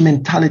has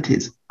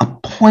instrumentalities,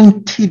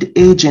 appointed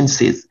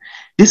agencies.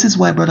 This is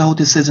why Brother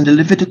Houghton says in the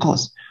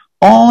Leviticus,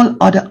 all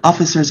other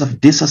officers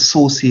of this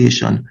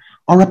association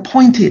are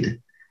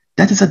appointed.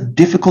 That is a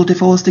difficulty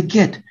for us to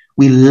get.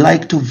 We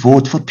like to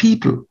vote for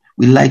people.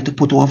 We like to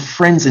put our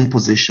friends in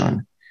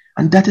position.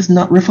 And that is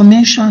not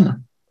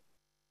Reformation.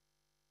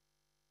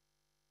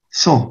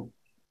 So,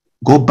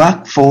 go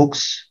back,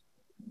 folks.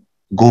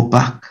 Go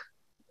back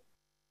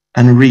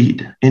and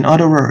read. In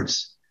other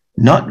words,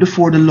 not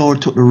before the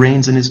Lord took the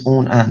reins in his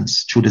own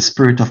hands through the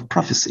spirit of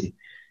prophecy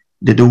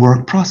did the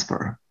work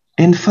prosper.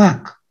 In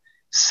fact,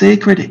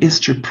 sacred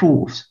history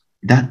proves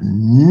that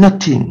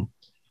nothing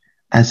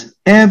has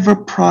ever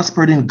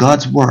prospered in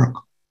God's work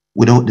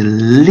without the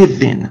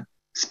living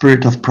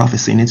spirit of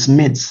prophecy in its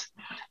midst.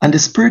 And the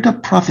spirit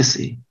of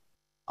prophecy,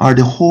 or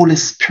the Holy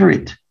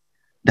Spirit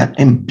that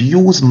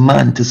imbues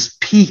man to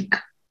speak,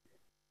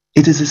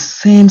 it is the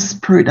same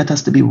spirit that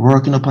has to be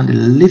working upon the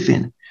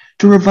living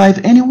to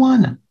revive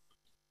anyone.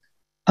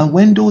 And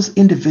when those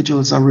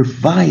individuals are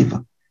revived,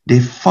 they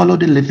follow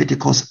the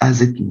Leviticus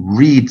as it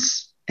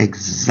reads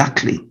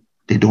exactly.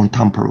 They don't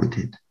tamper with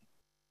it.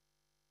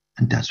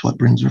 And that's what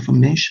brings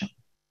Reformation.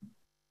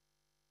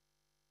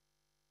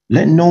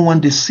 Let no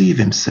one deceive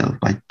himself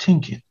by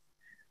thinking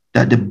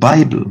that the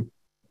Bible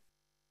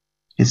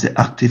is the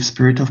active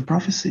spirit of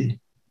prophecy.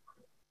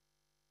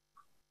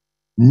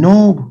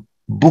 No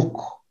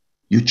book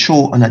you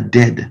throw on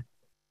a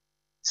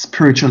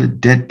spiritually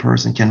dead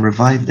person can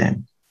revive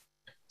them.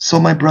 So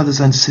my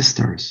brothers and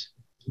sisters,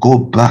 go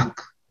back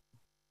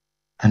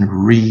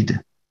and read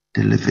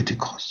the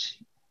Leviticus.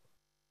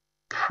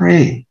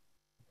 Pray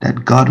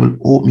that God will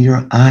open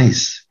your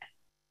eyes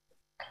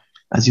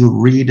as you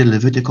read the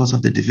Leviticus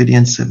of the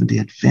Davidian Seventh-day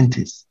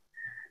Adventists.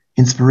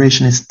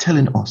 Inspiration is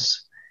telling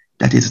us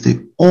that it's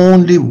the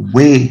only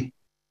way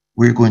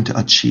we're going to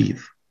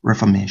achieve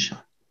Reformation.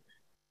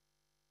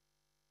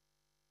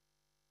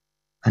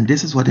 And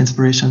this is what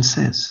inspiration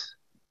says.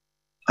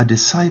 A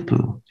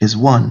disciple is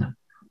one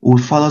who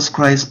follows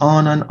Christ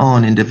on and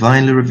on in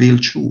divinely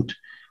revealed truth,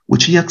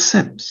 which he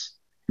accepts,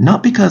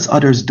 not because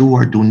others do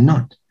or do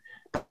not,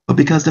 but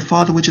because the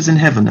Father which is in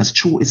heaven, as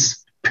through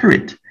his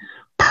Spirit,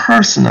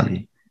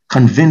 personally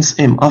convince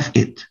him of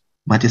it.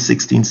 Matthew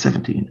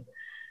 16:17.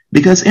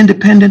 Because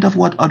independent of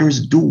what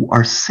others do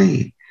or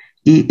say,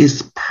 he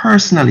is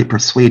personally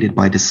persuaded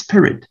by the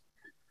Spirit,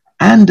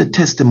 and the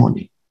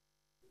testimony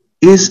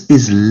is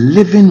his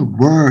living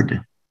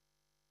word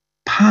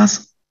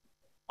passed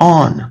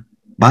on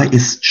by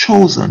his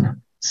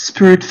chosen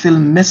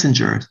Spirit-filled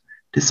messengers,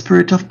 the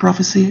spirit of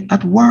prophecy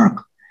at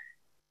work.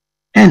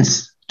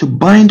 Hence, to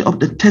bind up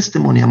the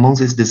testimony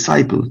amongst his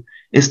disciples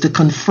is to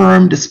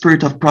confirm the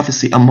spirit of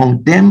prophecy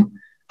among them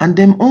and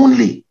them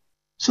only.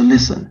 So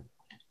listen,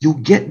 you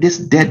get this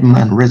dead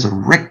man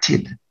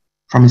resurrected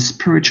from his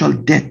spiritual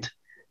death,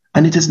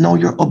 and it is now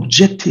your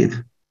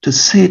objective to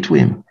say to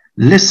him,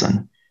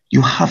 listen,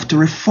 you have to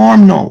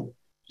reform now.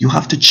 You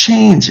have to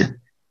change.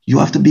 You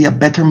have to be a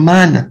better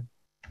man.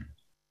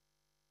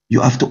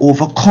 You have to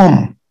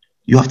overcome.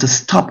 You have to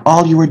stop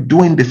all you were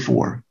doing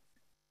before.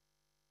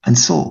 And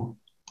so,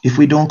 if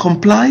we don't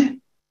comply,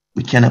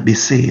 we cannot be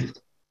saved.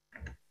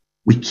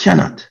 We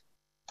cannot.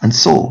 And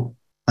so,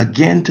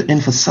 again to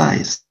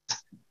emphasize,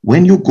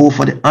 when you go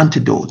for the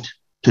antidote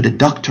to the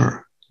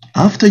doctor,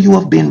 after you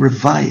have been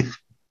revived,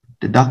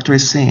 the doctor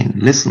is saying,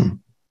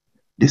 listen,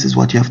 this is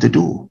what you have to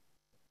do.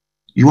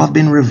 You have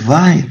been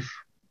revived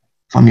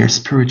from your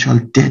spiritual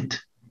death.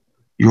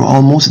 You're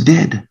almost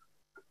dead.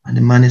 And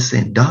the man is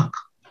saying, Doc,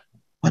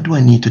 what do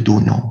I need to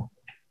do now?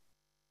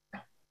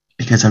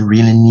 Because I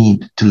really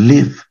need to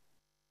live.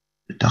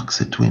 The doc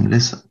said to him,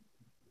 listen,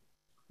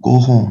 go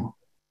home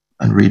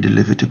and read the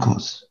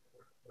Leviticus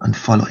and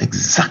follow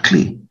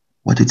exactly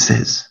what it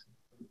says.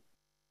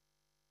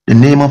 The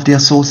name of the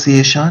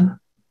association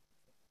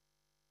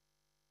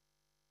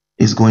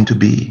is going to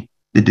be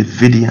the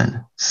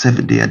Davidian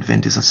Seventh-day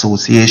Adventist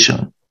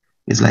Association.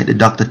 It's like the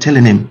doctor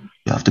telling him,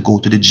 you have to go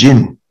to the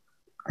gym.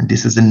 And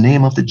this is the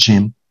name of the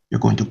gym you're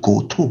going to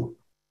go to.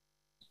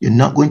 You're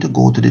not going to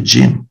go to the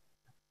gym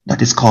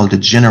that is called the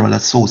General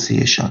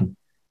Association.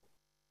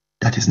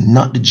 That is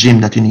not the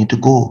gym that you need to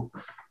go.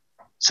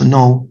 So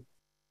now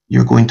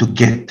you're going to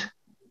get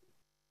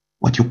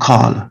what you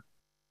call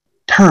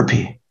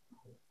therapy.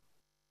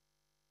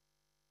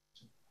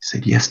 He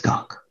said, yes,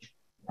 doc,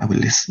 I will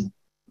listen.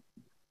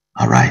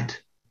 All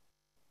right.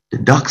 The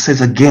doc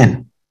says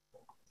again,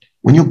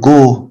 when you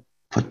go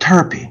for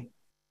therapy,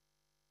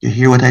 you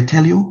hear what I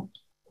tell you?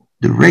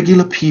 The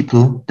regular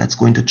people that's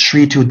going to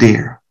treat you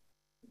there,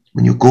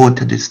 when you go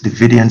to this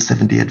Davidian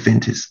Seventh-day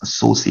Adventist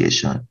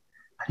Association,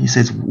 and he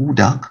says, ooh,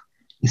 doc,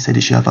 he said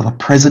you should have a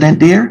president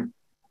there,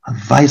 a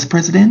vice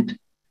president,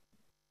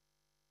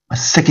 a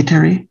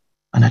secretary,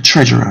 and a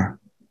treasurer.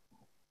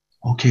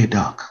 Okay,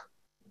 doc,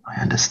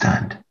 I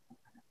understand.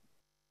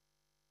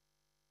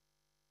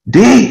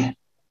 They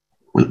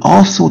will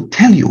also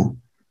tell you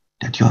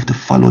that you have to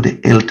follow the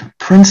health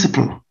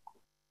principle.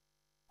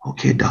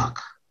 Okay,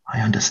 doc,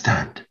 I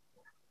understand.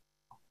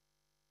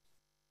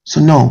 So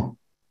now,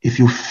 if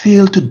you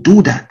fail to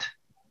do that,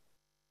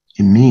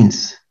 it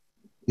means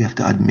we have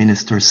to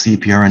administer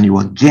CPR on you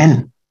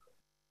again.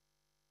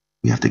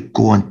 We have to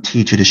go and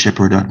teach you the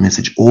shepherd that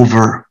message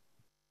over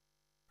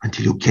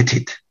until you get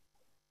it.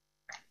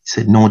 He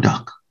said, no,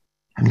 doc,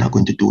 I'm not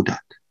going to do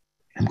that.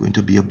 I'm going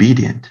to be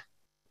obedient.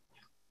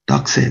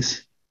 Doc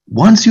says,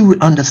 once you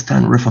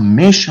understand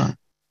Reformation,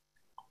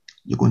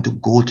 you're going to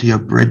go to your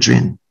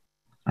brethren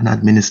and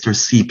administer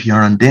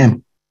CPR on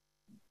them.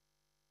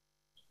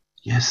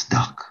 Yes,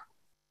 doc,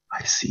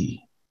 I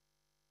see.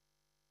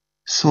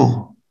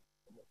 So,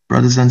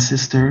 brothers and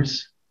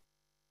sisters,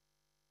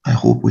 I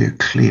hope we are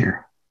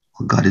clear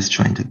what God is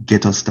trying to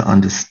get us to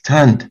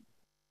understand.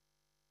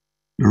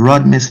 The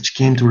rod message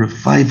came to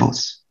revive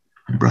us.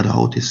 And Brother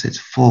Otis says,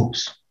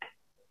 folks,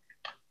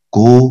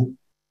 go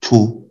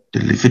to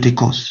the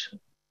Leviticus.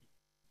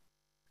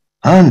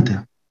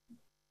 And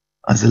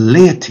as a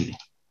laity,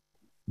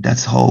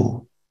 that's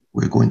how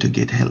we're going to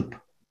get help.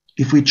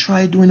 If we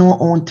try doing our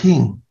own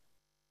thing,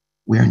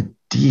 we're in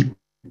deep,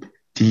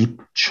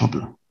 deep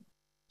trouble.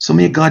 So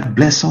may God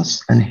bless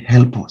us and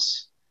help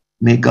us.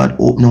 May God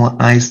open our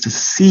eyes to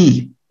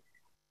see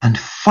and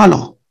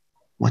follow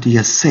what he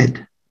has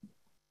said.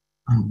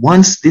 And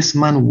once this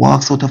man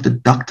walks out of the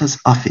doctor's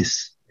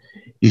office,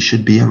 he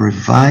should be a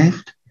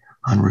revived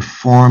and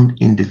reformed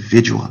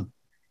individual.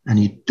 And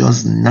he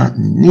does not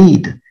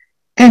need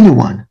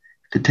anyone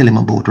to tell him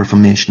about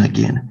Reformation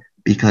again,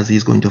 because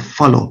he's going to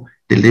follow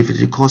the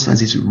Leviticus as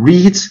he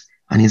reads,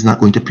 and he's not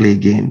going to play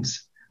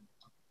games.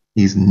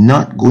 He's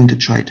not going to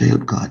try to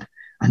help God.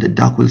 And the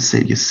doc will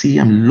say, you see,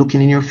 I'm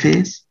looking in your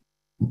face,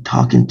 I'm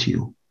talking to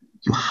you.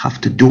 You have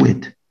to do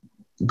it.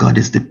 God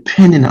is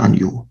depending on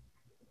you.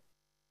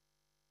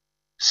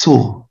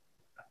 So,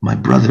 my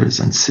brothers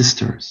and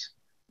sisters,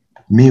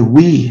 may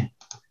we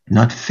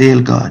not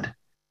fail God.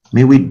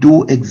 May we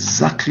do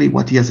exactly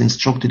what he has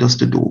instructed us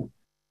to do.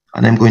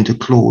 And I'm going to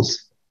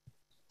close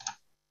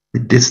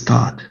with this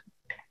thought.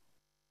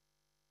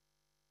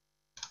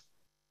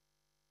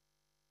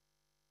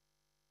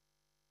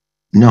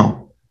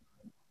 No.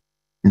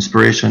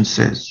 Inspiration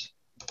says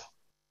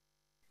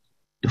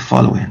the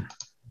following,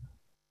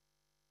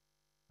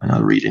 and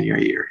I'll read in your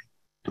ear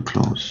to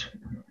close.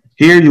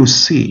 Here you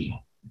see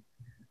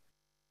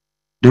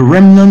the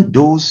remnant,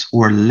 those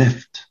who are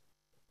left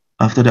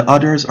after the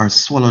others are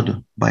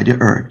swallowed by the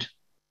earth,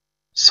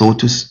 so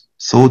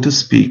to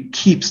speak,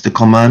 keeps the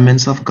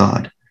commandments of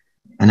God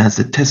and has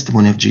the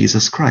testimony of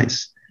Jesus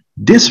Christ.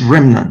 This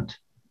remnant,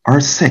 or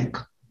sect,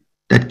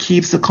 that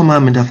keeps the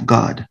commandment of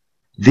God,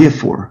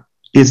 therefore,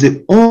 is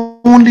the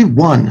only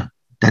one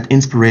that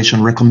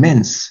inspiration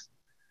recommends,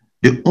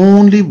 the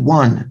only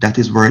one that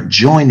is worth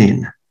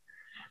joining,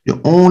 the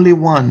only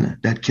one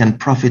that can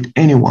profit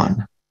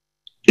anyone.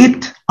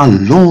 It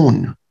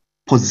alone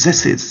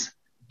possesses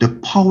the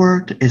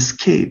power to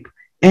escape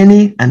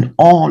any and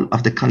all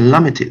of the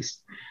calamities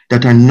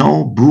that are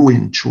now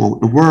brewing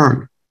throughout the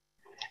world.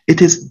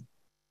 It is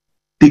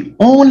the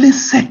only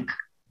sect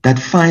that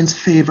finds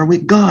favor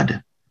with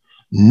God.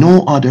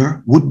 No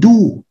other would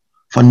do,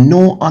 for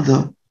no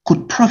other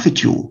could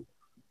profit you.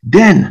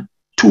 Then,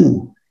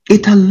 too,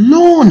 it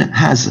alone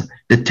has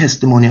the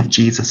testimony of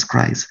Jesus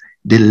Christ,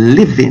 the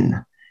living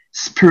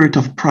spirit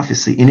of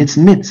prophecy in its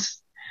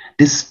midst,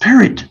 the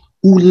spirit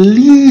who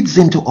leads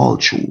into all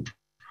truth,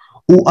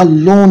 who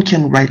alone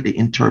can rightly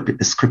interpret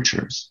the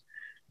scriptures.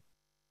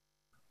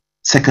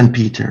 2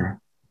 Peter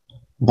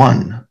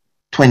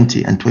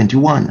 1:20 and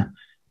 21.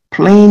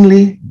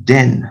 Plainly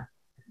then,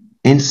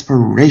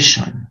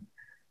 inspiration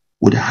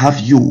would have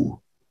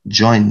you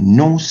join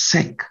no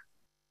sect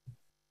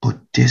but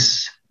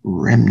this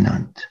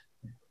remnant,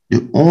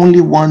 the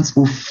only ones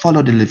who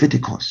follow the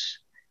Leviticus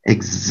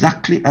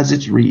exactly as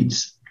it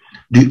reads,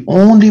 the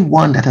only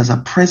one that has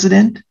a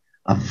president,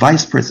 a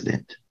vice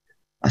president,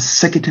 a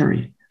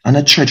secretary, and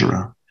a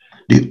treasurer,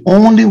 the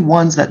only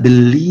ones that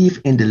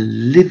believe in the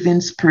living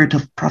spirit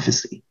of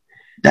prophecy,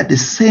 that the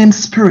same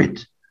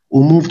spirit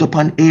who moved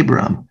upon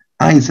Abraham,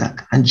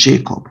 Isaac, and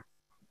Jacob,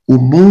 who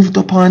moved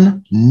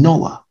upon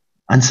Noah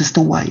and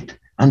Sister White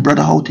and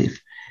Brother Houtif,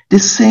 the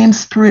same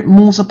spirit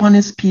moves upon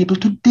his people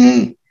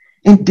today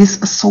in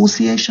this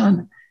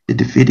association, the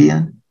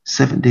Davidian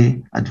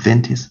Seventh-day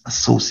Adventist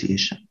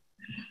Association.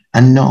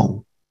 And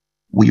now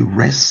we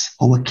rest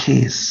our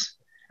case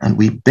and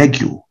we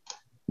beg you,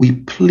 we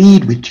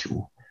plead with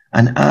you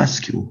and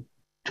ask you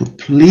to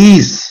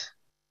please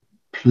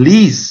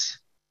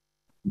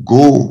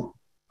go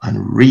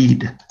and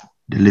read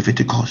the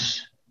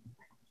Leviticus.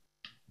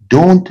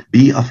 Don't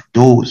be of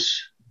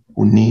those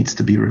who needs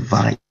to be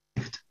revived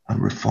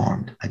and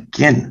reformed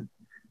again.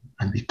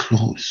 And we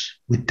close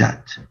with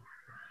that.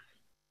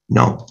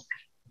 Now,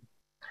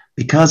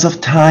 because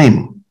of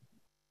time,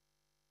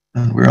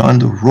 and we're on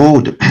the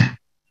road,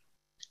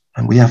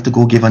 and we have to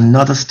go give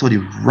another study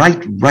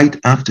right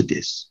after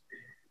this,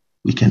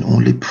 we can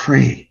only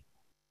pray.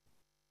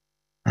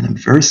 And I'm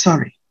very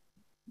sorry.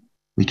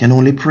 We can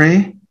only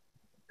pray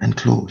and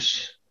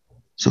close.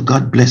 So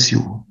God bless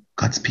you,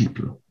 God's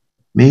people.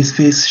 May his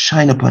face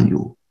shine upon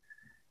you.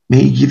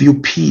 May he give you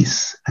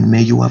peace, and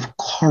may you have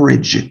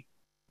courage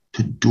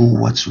to do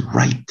what's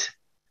right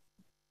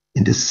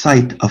in the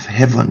sight of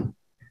heaven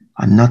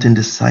and not in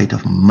the sight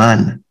of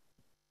man.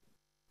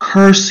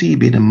 Cursed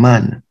be the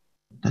man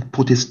that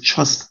put his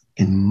trust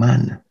in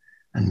man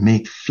and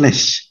make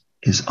flesh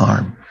his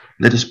arm.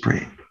 Let us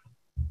pray.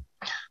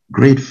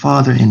 Great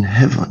Father in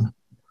heaven,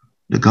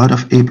 the God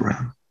of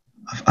Abraham,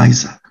 of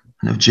Isaac,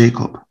 and of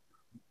Jacob,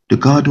 the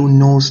God who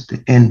knows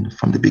the end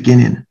from the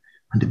beginning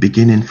and the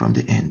beginning from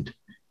the end,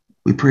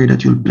 we pray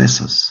that you'll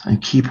bless us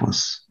and keep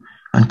us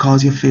and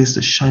cause your face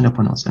to shine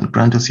upon us and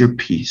grant us your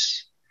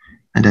peace,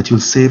 and that you'll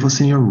save us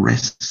in your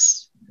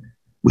rests.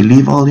 We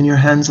leave all in your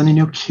hands and in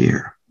your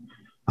care,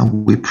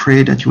 and we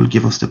pray that you will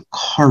give us the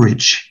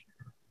courage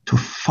to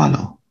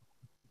follow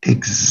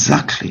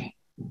exactly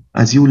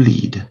as you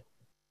lead,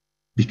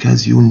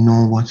 because you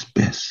know what's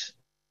best.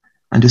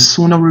 And the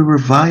sooner we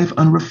revive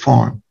and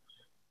reform,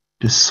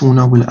 the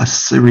sooner will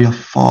Assyria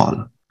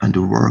fall and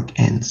the work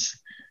ends.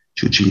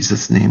 Through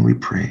Jesus' name we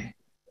pray.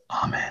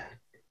 Amen.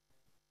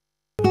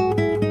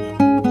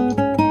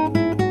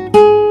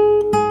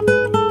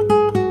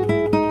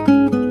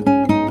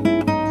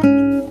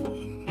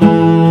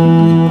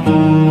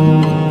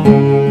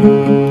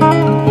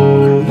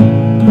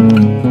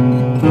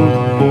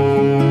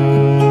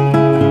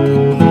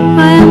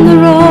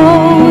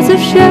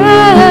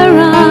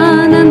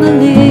 Sharon and the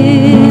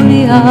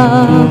lily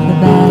of the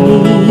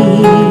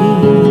valley.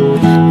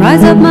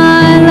 Rise up,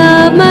 my